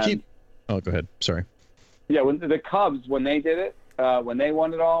 And go ahead. Sorry. Yeah, when the Cubs, when they did it, when they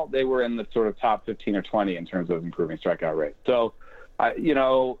won it all, they were in the sort of top 15 or 20 in terms of improving strikeout rate. So,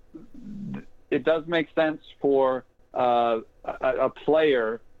 it does make sense for a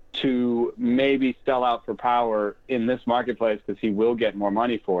player to maybe sell out for power in this marketplace because he will get more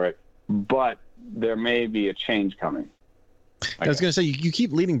money for it, but there may be a change coming. I was going to say, you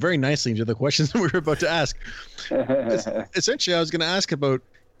keep leading very nicely into the questions that we were about to ask. Essentially, I was going to ask about,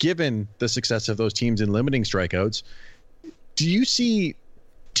 given the success of those teams in limiting strikeouts, do you see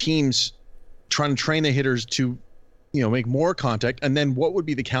teams trying to train the hitters to, make more contact? And then what would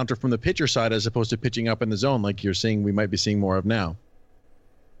be the counter from the pitcher side as opposed to pitching up in the zone like you're saying we might be seeing more of now?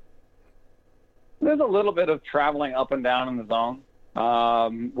 There's a little bit of traveling up and down in the zone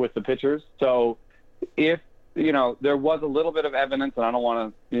with the pitchers. So if, there was a little bit of evidence, and I don't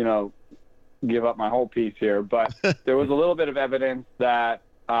want to, give up my whole piece here, but there was a little bit of evidence that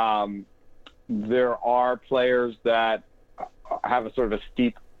there are players that have a sort of a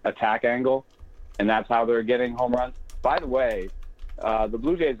steep attack angle, and that's how they're getting home runs. By the way, the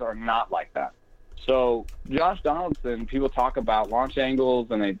Blue Jays are not like that. So Josh Donaldson, people talk about launch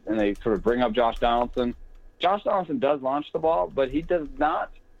angles, and they sort of bring up Josh Donaldson. Josh Donaldson does launch the ball, but he does not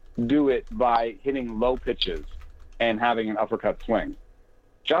do it by hitting low pitches and having an uppercut swing.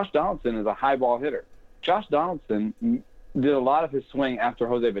 Josh Donaldson is a high ball hitter. Josh Donaldson did a lot of his swing after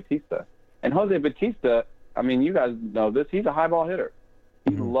Jose Bautista. And Jose Bautista, I mean, you guys know this, he's a high ball hitter.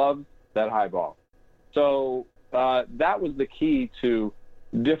 He loves that high ball. So that was the key to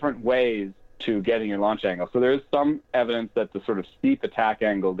different ways to getting your launch angle. So there is some evidence that the sort of steep attack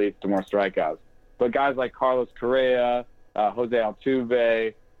angle leads to more strikeouts. But guys like Carlos Correa, Jose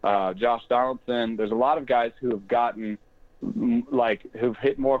Altuve, Josh Donaldson, there's a lot of guys who have gotten, who've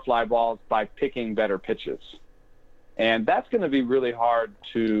hit more fly balls by picking better pitches. And that's going to be really hard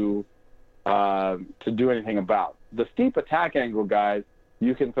to do anything about. The steep attack angle guys,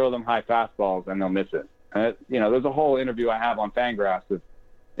 you can throw them high fastballs and they'll miss it. And there's a whole interview I have on Fangraphs.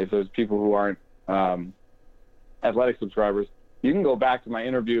 If there's people who aren't athletic subscribers, you can go back to my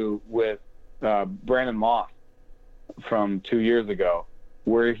interview with Brandon Moss from 2 years ago,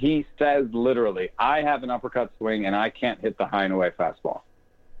 where he says literally, I have an uppercut swing and I can't hit the high and away fastball.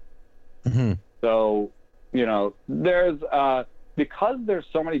 Mm-hmm. So, there's because there's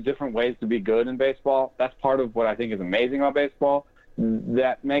so many different ways to be good in baseball. That's part of what I think is amazing about baseball.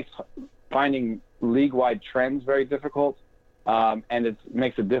 That makes finding league-wide trends very difficult. And it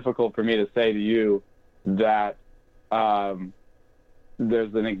makes it difficult for me to say to you that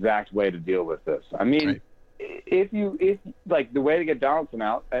there's an exact way to deal with this. I mean, right. If the way to get Donaldson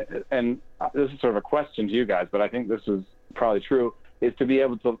out, and this is sort of a question to you guys, but I think this is probably true, is to be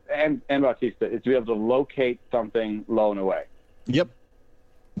able to, and Bautista, is to be able to locate something low and away. Yep.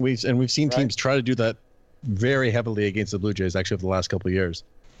 We've seen teams try to do that very heavily against the Blue Jays, actually, over the last couple of years.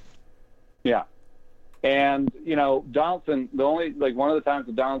 Yeah. And, Donaldson, one of the times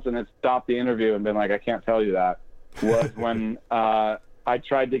that Donaldson had stopped the interview and been like, I can't tell you that, was when I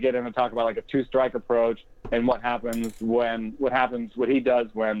tried to get him to talk about a 2-strike approach and what he does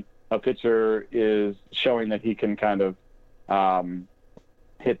when a pitcher is showing that he can kind of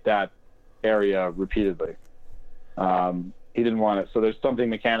hit that area repeatedly. He didn't want it. So there's something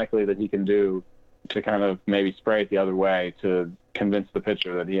mechanically that he can do to kind of maybe spray it the other way to convince the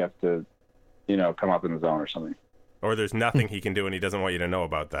pitcher that he has to, come up in the zone or something. Or there's nothing he can do and he doesn't want you to know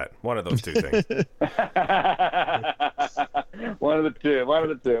about that. One of those two things. One of the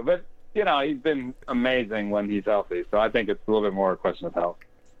two. But, he's been amazing when he's healthy. So I think it's a little bit more a question of health.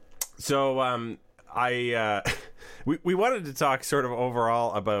 So we wanted to talk sort of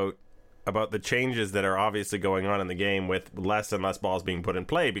overall about the changes that are obviously going on in the game with less and less balls being put in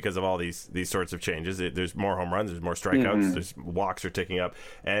play because of all these sorts of changes. There's more home runs, there's more strikeouts, there's walks are ticking up.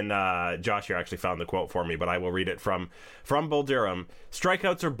 And Josh here actually found the quote for me, but I will read it from Bull Durham.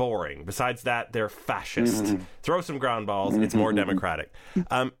 Strikeouts are boring. Besides that, they're fascist. Throw some ground balls. It's more democratic.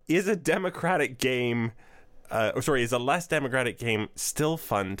 Is a less democratic game still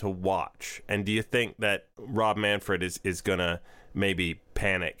fun to watch? And do you think that Rob Manfred is going to maybe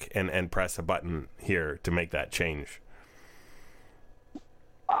panic and press a button here to make that change?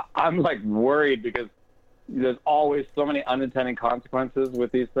 I'm worried because there's always so many unintended consequences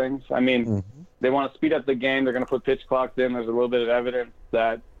with these things. I mean, they want to speed up the game. They're going to put pitch clocks in. There's a little bit of evidence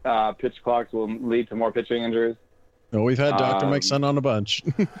that pitch clocks will lead to more pitching injuries. Oh, we've had Dr. Mike's son on a bunch.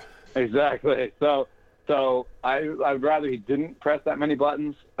 Exactly. So I'd rather he didn't press that many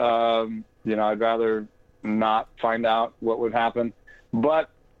buttons. I'd rather not find out what would happen. But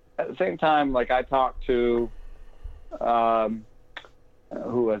at the same time, like I talked to,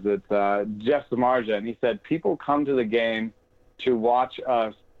 who was it? Jeff Samardzija, and he said people come to the game to watch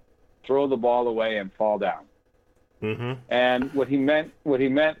us throw the ball away and fall down. Mm-hmm. And what he meant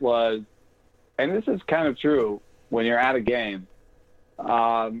was, and this is kind of true when you're at a game,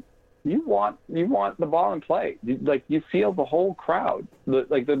 you want the ball in play. You feel the whole crowd.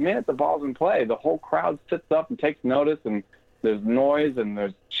 The minute the ball's in play, the whole crowd sits up and takes notice, and there's noise and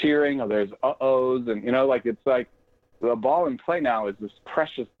there's cheering or there's uh-ohs, and it's like the ball in play now is this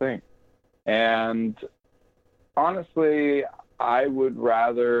precious thing. And honestly, I would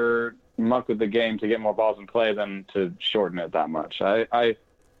rather muck with the game to get more balls in play than to shorten it that much. I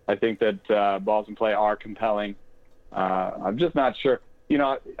think that balls in play are compelling. I'm just not sure.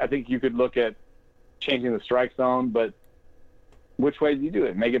 I think you could look at changing the strike zone, but which way do you do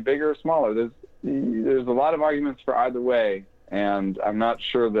it? Make it bigger or smaller? There's a lot of arguments for either way, and I'm not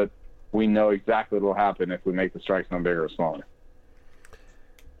sure that we know exactly what will happen if we make the strike zone bigger or smaller.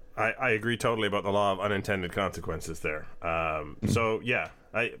 I agree totally about the law of unintended consequences there. So yeah,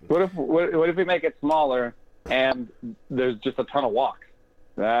 What if we make it smaller and there's just a ton of walks?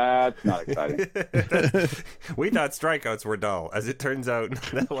 That's not exciting. We thought strikeouts were dull. As it turns out,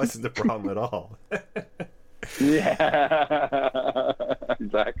 that wasn't the problem at all. Yeah,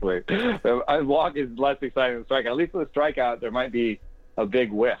 exactly. A walk is less exciting than a strikeout. At least with a strikeout, there might be a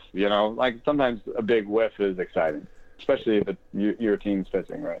big whiff. Like sometimes a big whiff is exciting, especially if your team's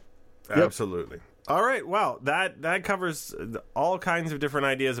pitching, right? Absolutely. Yep. All right. Well, that covers all kinds of different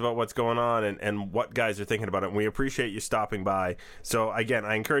ideas about what's going on and what guys are thinking about it. And we appreciate you stopping by. So, again,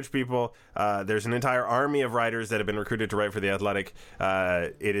 I encourage people. There's an entire army of writers that have been recruited to write for The Athletic.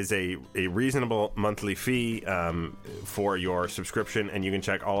 It is a reasonable monthly fee for your subscription, and you can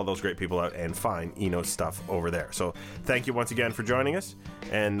check all of those great people out and find Eno's stuff over there. So, thank you once again for joining us,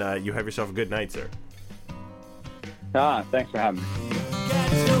 and you have yourself a good night, sir. Thanks for having me.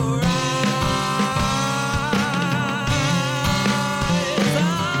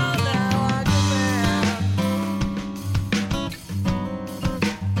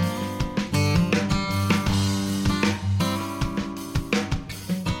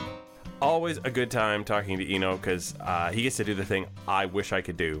 Always a good time talking to Eno because he gets to do the thing I wish I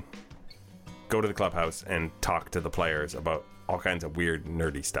could do. Go to the clubhouse and talk to the players about all kinds of weird,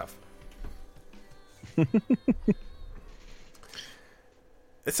 nerdy stuff.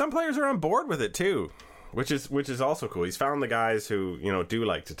 Some players are on board with it too, which is also cool. He's found the guys who do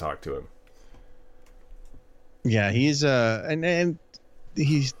like to talk to him. Yeah, he's and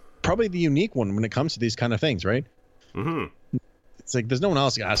he's probably the unique one when it comes to these kind of things, right? Mm-hmm. It's like there's no one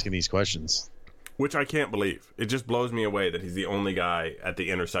else asking these questions. Which I can't believe. It just blows me away that he's the only guy at the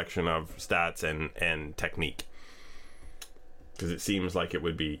intersection of stats and technique. Because it seems like it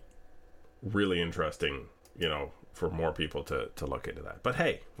would be really interesting, for more people to look into that. But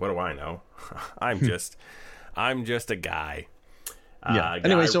hey, what do I know? I'm just a guy. Yeah.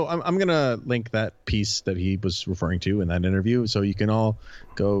 Anyway, so I'm gonna link that piece that he was referring to in that interview, so you can all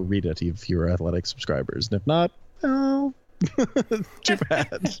go read it if you're Athletic subscribers, and if not, oh, too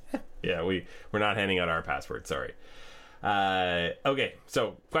bad. Yeah, we're not handing out our password. Sorry. Okay,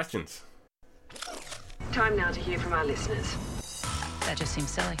 so questions. Time now to hear from our listeners. That just seems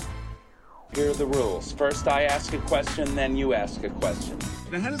silly. Here are the rules. First I ask a question, then you ask a question.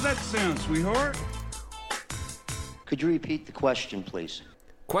 Now how does that sound, sweetheart? Could you repeat the question, please?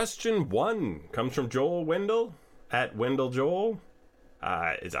 Question 1 comes from Joel Wendell at Wendell Joel.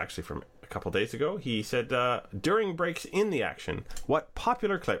 It's actually from a couple days ago. He said, during breaks in the action, what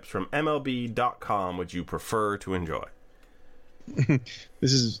popular clips from MLB.com would you prefer to enjoy?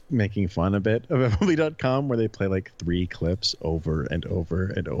 This is making fun a bit of MLB.com, where they play like 3 clips over and over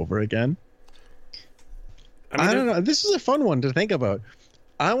and over again. I don't know. This is a fun one to think about.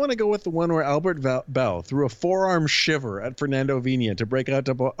 I want to go with the one where Albert Bell threw a forearm shiver at Fernando Vina to break out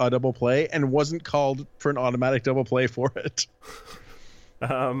a double play and wasn't called for an automatic double play for it.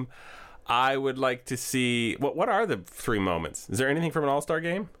 I would like to see... What are the 3 moments? Is there anything from an All-Star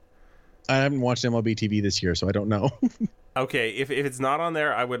game? I haven't watched MLB TV this year, so I don't know. Okay, if it's not on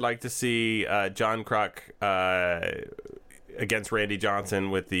there, I would like to see John Kruk against Randy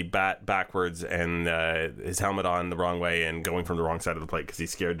Johnson with the bat backwards and his helmet on the wrong way and going from the wrong side of the plate because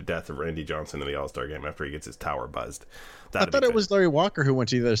he's scared to death of Randy Johnson in the All-Star game after he gets his tower buzzed. I thought it was Larry Walker who went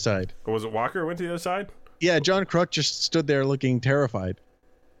to the other side. Was it Walker who went to the other side? Yeah, John Kruk just stood there looking terrified.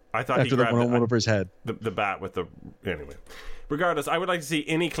 I thought after he grabbed the one over his head. The bat with the... Anyway. Regardless, I would like to see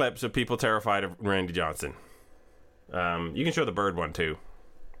any clips of people terrified of Randy Johnson. You can show the bird one, too.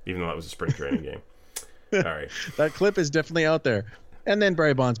 Even though that was a spring training game. All right. That clip is definitely out there. And then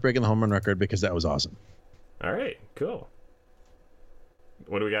Barry Bonds breaking the home run record because that was awesome. All right. Cool.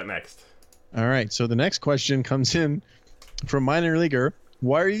 What do we got next? All right. So the next question comes in from minor leaguer.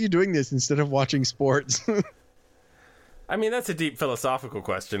 Why are you doing this instead of watching sports? I mean, that's a deep philosophical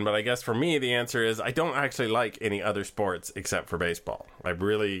question, but I guess for me, the answer is I don't actually like any other sports except for baseball.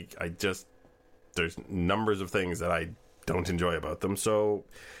 There's numbers of things that I don't enjoy about them, so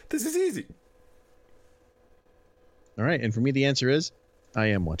this is easy. All right. And for me, the answer is I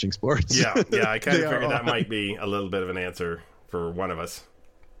am watching sports. Yeah, I kind of figured that might be a little bit of an answer for one of us.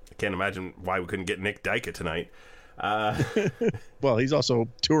 I can't imagine why we couldn't get Nick Dyka tonight. Well, he's also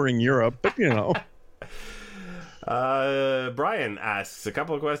touring Europe, but you know. Brian asks a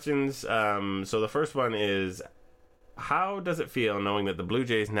couple of questions. So the first one is, how does it feel knowing that the Blue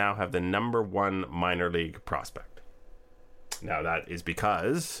Jays now have the number one minor league prospect? Now, that is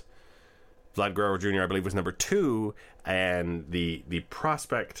because Vlad Guerrero Jr., I believe, was number 2, and the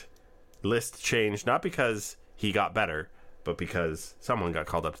prospect list changed not because he got better, but because someone got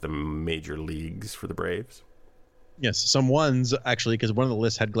called up to the major leagues for the Braves. Yes, some ones, actually, because one of the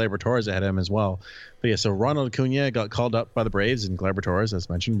lists had Gleyber Torres ahead of him as well. But yeah, so Ronald Acuna got called up by the Braves, and Gleyber Torres, as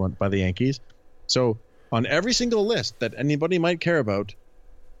mentioned, went by the Yankees. So on every single list that anybody might care about,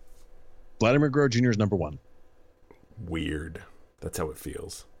 Vladimir Guerrero Jr. is number 1. Weird. That's how it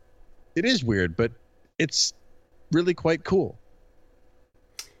feels. It is weird, but it's really quite cool.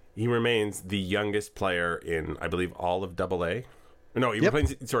 He remains the youngest player in, I believe, all of AA. No, he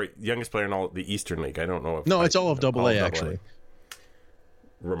remains, youngest player in all the Eastern League. I don't know if... No, it's all of AA, actually.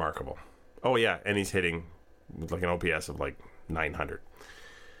 Remarkable. Oh, yeah, and he's hitting with like an OPS of like 900.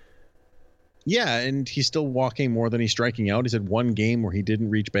 Yeah, and he's still walking more than he's striking out. He's had one game where he didn't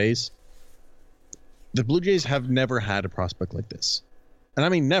reach base. The Blue Jays have never had a prospect like this. And I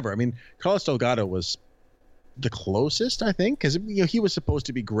mean, never. I mean, Carlos Delgado was the closest, I think, because he was supposed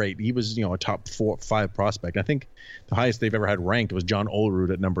to be great. He was, a top 4 or 5 prospect. I think the highest they've ever had ranked was John Olerud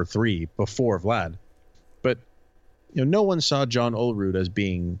at number 3 before Vlad. But no one saw John Olerud as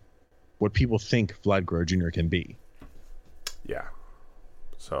being what people think Vlad Guerrero Jr. can be. Yeah.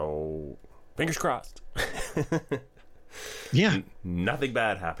 So, fingers crossed. Yeah. Nothing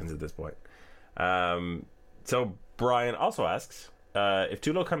bad happens at this point. So Brian also asks, if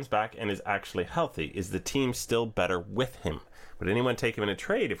Tulo comes back and is actually healthy, is the team still better with him? Would anyone take him in a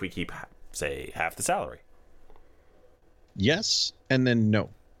trade if we keep, say, half the salary? Yes, and then no.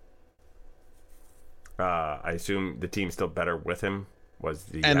 I assume the team's still better with him was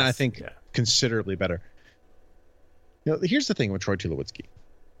the and yes. I think considerably better. Here's the thing with Troy Tulowitzki.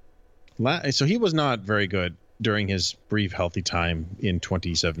 So he was not very good during his brief healthy time in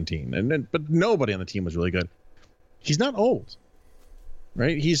 2017, but nobody on the team was really good. He's not old.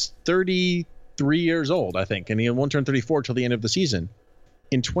 Right? He's 33 years old, I think, and he won't turn 34 till the end of the season.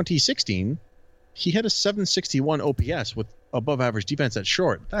 In 2016, he had a 761 OPS with above average defense at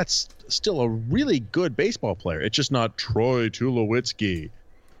short. That's still a really good baseball player. It's just not Troy Tulowitzki.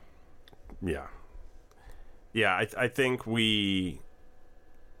 Yeah. Yeah, I think I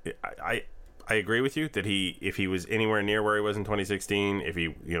agree with you that if he was anywhere near where he was in 2016, if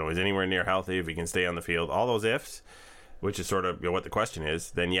he is anywhere near healthy, if he can stay on the field, all those ifs, which is sort of what the question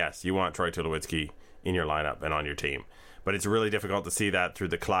is, then yes, you want Troy Tulowitzki in your lineup and on your team. But it's really difficult to see that through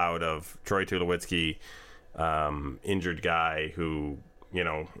the cloud of Troy Tulowitzki, injured guy who,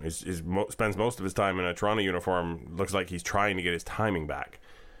 spends most of his time in a Toronto uniform, looks like he's trying to get his timing back.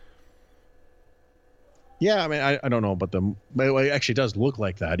 Yeah, I mean, I don't know about them. It actually does look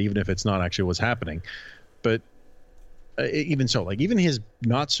like that, even if it's not actually what's happening. But even so, even his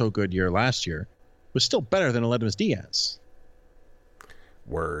not so good year last year was still better than Aledmus Diaz.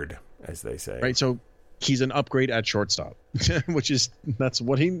 Word, as they say. Right, so he's an upgrade at shortstop, that's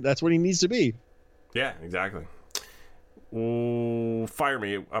what he needs to be. Yeah, exactly. Fire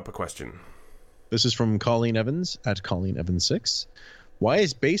me up a question. This is from Colleen Evans at Colleen Evans 6. Why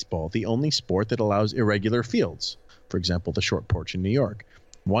is baseball the only sport that allows irregular fields? For example, the short porch in New York.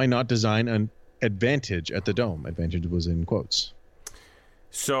 Why not design an advantage at the Dome? Advantage was in quotes.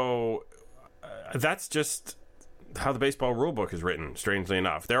 So that's just how the baseball rule book is written, strangely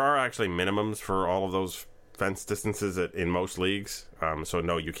enough. There are actually minimums for all of those fence distances in most leagues. So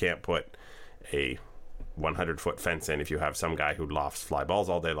no, you can't put a 100-foot fence in if you have some guy who lofts fly balls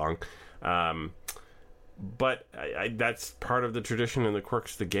all day long. But that's part of the tradition and the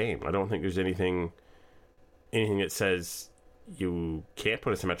quirks of the game. I don't think there's anything that says you can't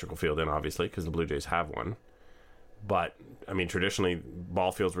put a symmetrical field in, obviously, because the Blue Jays have one. But, I mean, traditionally,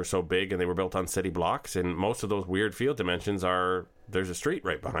 ball fields were so big and they were built on city blocks, and most of those weird field dimensions are, there's a street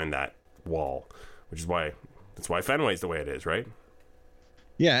right behind that wall, which is why, that's why Fenway's the way it is, right?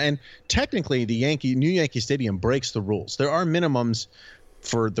 Yeah, and technically, the New Yankee Stadium breaks the rules. There are minimums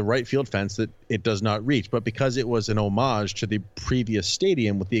for the right field fence that it does not reach, but because it was an homage to the previous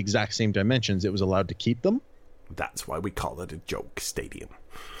stadium with the exact same dimensions, it was allowed to keep them. That's why we call it a joke stadium.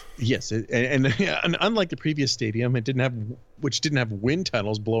 Yes, and unlike the previous stadium, which didn't have wind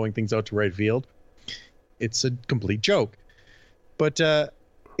tunnels blowing things out to right field. It's a complete joke. But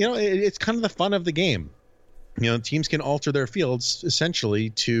it's kind of the fun of the game. Teams can alter their fields essentially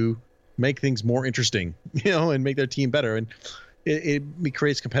to make things more interesting, and make their team better, and it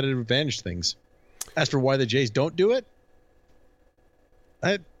creates competitive advantage things. As for why the Jays don't do it,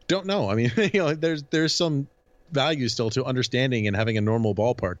 I don't know. I mean, there's some value still to understanding and having a normal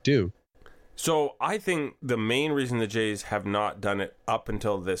ballpark too. So I think the main reason the Jays have not done it up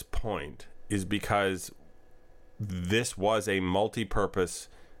until this point is because this was a multi-purpose,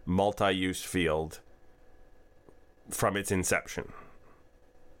 multi-use field from its inception.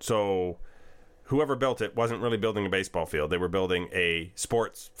 So whoever built it wasn't really building a baseball field. They were building a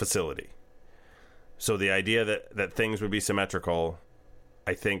sports facility. So the idea that things would be symmetrical,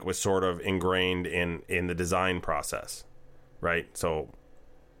 I think, was sort of ingrained in the design process, right? So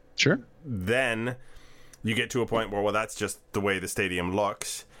sure. Then you get to a point where, well, that's just the way the stadium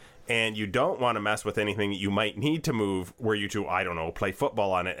looks, and you don't want to mess with anything you might need to move were you to, I don't know, play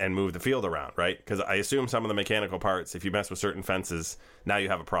football on it and move the field around, right? Because I assume some of the mechanical parts, if you mess with certain fences, now you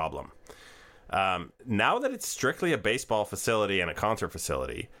have a problem. Now that it's strictly a baseball facility and a concert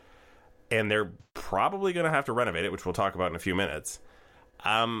facility, and they're probably going to have to renovate it, which we'll talk about in a few minutes,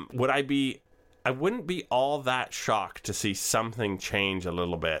 I wouldn't be all that shocked to see something change a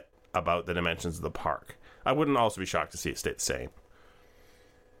little bit about the dimensions of the park. I wouldn't also be shocked to see it stay the same.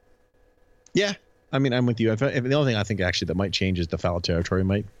 Yeah, I mean, I'm with you. The only thing I think actually that might change is the foul territory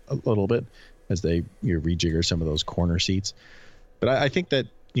might a little bit as they rejigger some of those corner seats. But I think that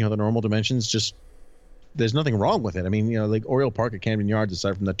the normal dimensions, just there's nothing wrong with it. I mean, like Oriole Park at Camden Yards,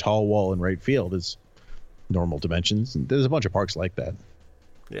 aside from the tall wall in right field, is normal dimensions, and there's a bunch of parks like that.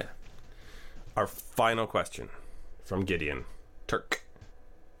 Yeah. Our final question from Gideon Turk: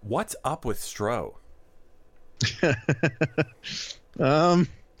 what's up with Stroh?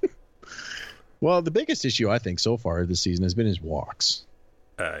 Well, the biggest issue I think so far this season has been his walks.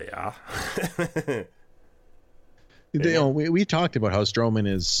 Yeah. We talked about how Stroman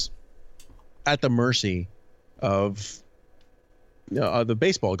is at the mercy of the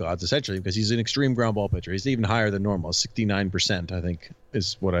baseball gods, essentially, because he's an extreme ground ball pitcher. He's even higher than normal. 69%, I think,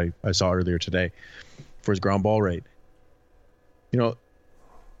 is what I saw earlier today for his ground ball rate.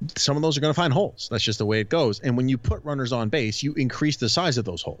 Some of those are going to find holes. That's just the way it goes. And when you put runners on base, you increase the size of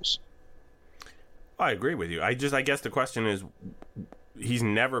those holes. I agree with you. I guess the question is, he's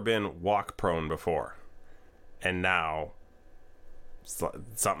never been walk prone before, and now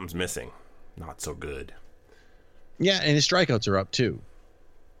something's missing. Not so good. Yeah, and his strikeouts are up too.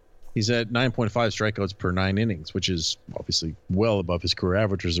 He's at 9.5 strikeouts per 9 innings, which is obviously well above his career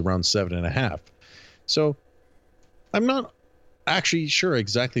average, which is around 7.5. So I'm not actually sure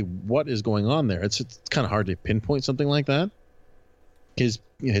exactly what is going on there. It's kind of hard to pinpoint something like that. His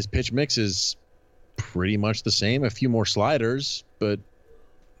pitch mix is pretty much the same, a few more sliders, but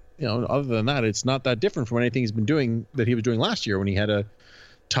other than that, it's not that different from anything he was doing last year when he had a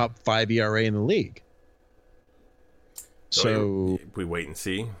top 5 ERA in the league. So we wait and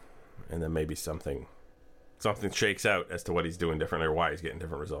see, and then maybe something shakes out as to what he's doing differently or why he's getting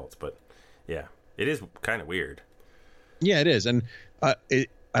different results. But yeah, it is kind of weird. Yeah, it is, and I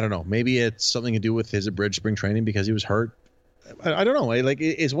don't know. Maybe it's something to do with his abridged spring training because he was hurt. I don't know.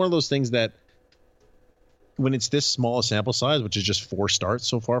 It's one of those things that when it's this small a sample size, which is just 4 starts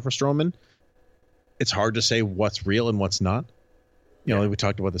so far for Stroman, it's hard to say what's real and what's not. We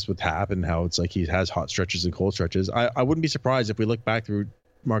talked about this with Happ and how it's like he has hot stretches and cold stretches. I wouldn't be surprised if we look back through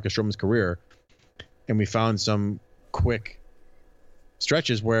Marcus Stroman's career and we found some quick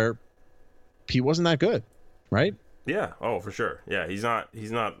stretches where he wasn't that good, right? Yeah. Oh, for sure. Yeah, he's not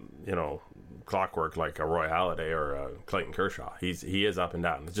clockwork like a Roy Halladay or a Clayton Kershaw. He is up and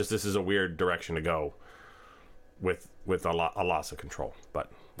down. It's just this is a weird direction to go with a loss of control.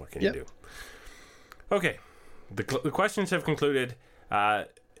 But what can you do? Okay, the questions have concluded.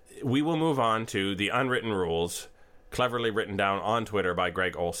 We will move on to the unwritten rules, cleverly written down on Twitter by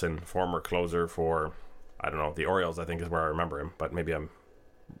Greg Olson, former closer for, I don't know, the Orioles, I think is where I remember him, but maybe I'm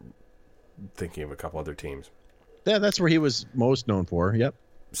thinking of a couple other teams. Yeah, that's where he was most known for. Yep.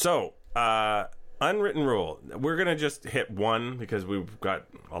 So, unwritten rule. We're going to just hit one because we've got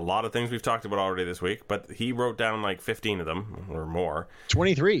a lot of things we've talked about already this week, but he wrote down like 15 of them or more.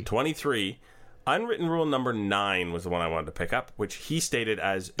 23. 23. Unwritten rule number 9 was the one I wanted to pick up, which he stated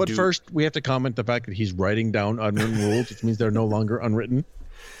as... But first, we have to comment the fact that he's writing down unwritten rules, which means they're no longer unwritten.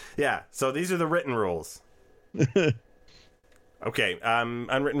 Yeah, so these are the written rules. Okay,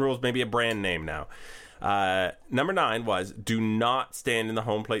 unwritten rules may be a brand name now. Number 9 was, do not stand in the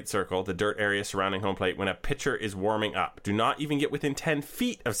home plate circle, the dirt area surrounding home plate, when a pitcher is warming up. Do not even get within 10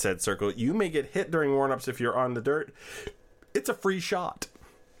 feet of said circle. You may get hit during warm-ups if you're on the dirt. It's a free shot.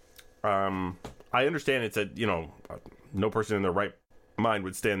 I understand it's no person in their right mind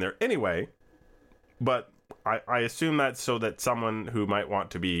would stand there anyway, but I assume that's so that someone who might want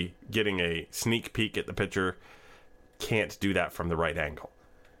to be getting a sneak peek at the pitcher can't do that from the right angle.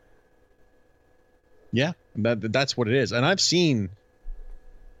 Yeah, that's what it is. And I've seen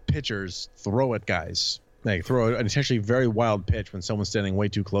pitchers throw at guys, like throw an essentially very wild pitch when someone's standing way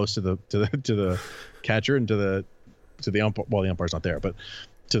too close to the catcher and to the umpire. Well, the umpire's not there, but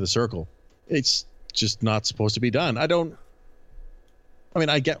to the circle. It's just not supposed to be done. I mean,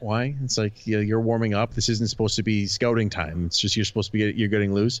 I get why. It's like, you're warming up. This isn't supposed to be scouting time. It's just you're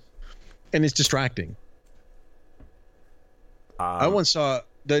getting loose, and it's distracting. I once saw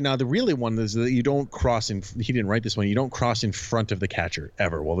the really one is that you don't cross in. He didn't write this one. You don't cross in front of the catcher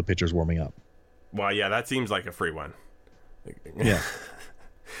ever while the pitcher's warming up. Well, yeah, that seems like a free one. Yeah.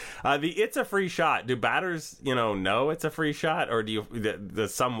 It's a free shot. Do batters, know it's a free shot, or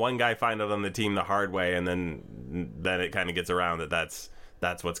does some one guy find out on the team the hard way, and then it kind of gets around that's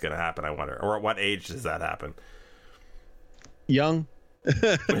what's going to happen? I wonder, or at what age does that happen? Young.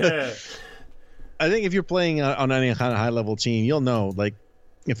 I think if you're playing on any kind of high level team, you'll know. Like,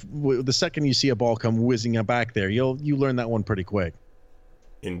 if the second you see a ball come whizzing back there, you learn that one pretty quick.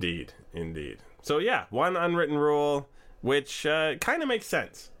 Indeed. So yeah, one unwritten rule, which kind of makes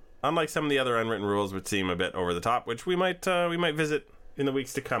sense. Unlike some of the other unwritten rules, which seem a bit over the top, which we might visit in the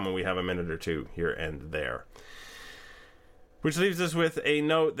weeks to come when we have a minute or two here and there. Which leaves us with a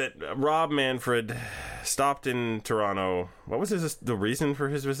note that Rob Manfred stopped in Toronto. What was the reason for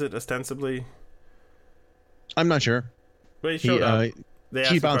his visit, ostensibly? I'm not sure. But he showed up.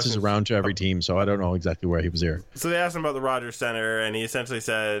 He bounces around to every team, so I don't know exactly where he was here. So they asked him about the Rogers Center, and he essentially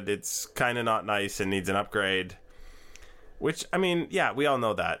said it's kind of not nice and needs an upgrade. Which, I mean, yeah, we all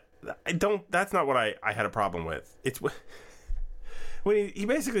know that. That's not what I had a problem with. It's when he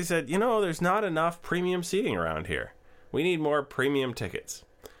basically said, there's not enough premium seating around here. We need more premium tickets.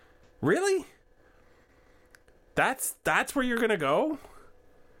 Really? That's where you're gonna go?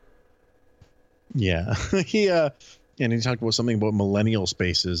 Yeah. And he talked about something about millennial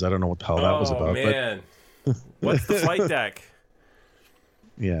spaces. I don't know what the hell that was about. Oh man. What's the flight deck?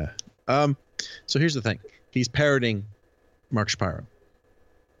 Yeah. So here's the thing. He's parroting Mark Shapiro.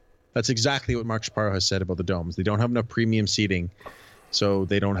 That's exactly what Mark Shapiro has said about the domes. They don't have enough premium seating, so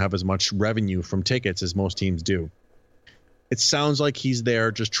they don't have as much revenue from tickets as most teams do. It sounds like he's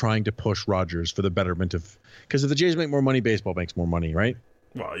there just trying to push Rogers for the betterment of... Because if the Jays make more money, baseball makes more money, right?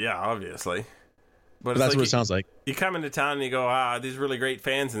 Well, yeah, obviously. But that's what it sounds like. You come into town and you go, these really great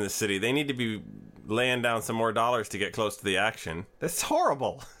fans in this city. They need to be laying down some more dollars to get close to the action. That's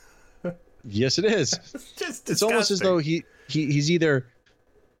horrible. Yes, it is. It's just disgusting. It's almost as though he's either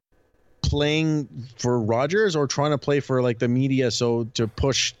playing for Rogers or trying to play for like the media, so to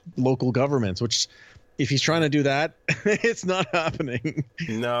push local governments, which if he's trying to do that, it's not happening.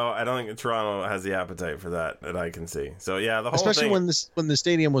 No, I don't think Toronto has the appetite for that I can see. So yeah, the whole especially thing... when the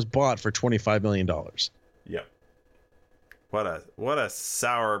stadium was bought for $25 million. Yep. What a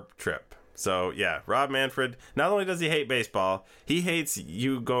sour trip. So yeah, Rob Manfred, not only does he hate baseball, he hates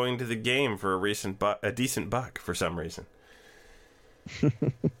you going to the game for a decent buck for some reason.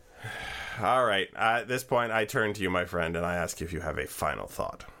 All right, at this point I turn to you, my friend, and I ask you if you have a final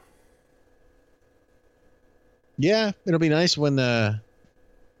thought. Yeah, it'll be nice when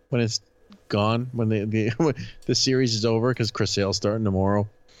it's gone, when the series is over, because Chris Sale's starting tomorrow.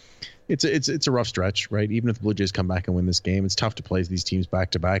 It's a rough stretch, right? Even if the Blue Jays come back and win this game, it's tough to play these teams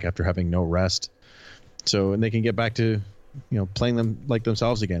back to back after having no rest. So, and they can get back to playing them like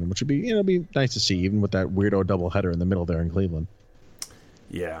themselves again, which would be be nice to see, even with that weirdo doubleheader in the middle there in Cleveland.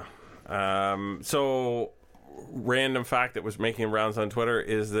 Yeah. So, random fact that was making rounds on Twitter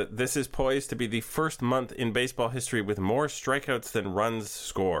is that this is poised to be the first month in baseball history with more strikeouts than runs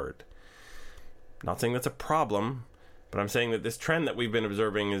scored. Not saying that's a problem, but I'm saying that this trend that we've been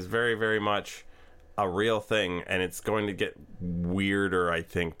observing is very, very much a real thing, and it's going to get weirder, I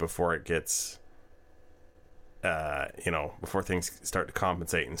think, before it gets before things start to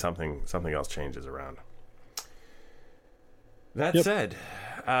compensate and something else changes around. That said,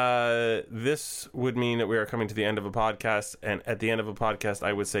 this would mean that we are coming to the end of a podcast, and at the end of a podcast,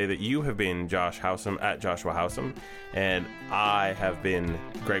 I would say that you have been Josh Howsam at Joshua Howsam, and I have been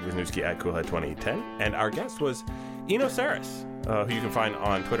Greg Wisniewski at Coolhead2010, and our guest was Eno Saris, who you can find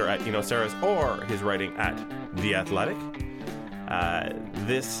on Twitter at Eno Saris or his writing at The Athletic.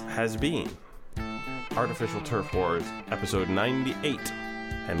 This has been Artificial Turf Wars, episode 98,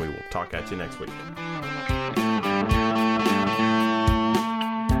 and we will talk at you next week.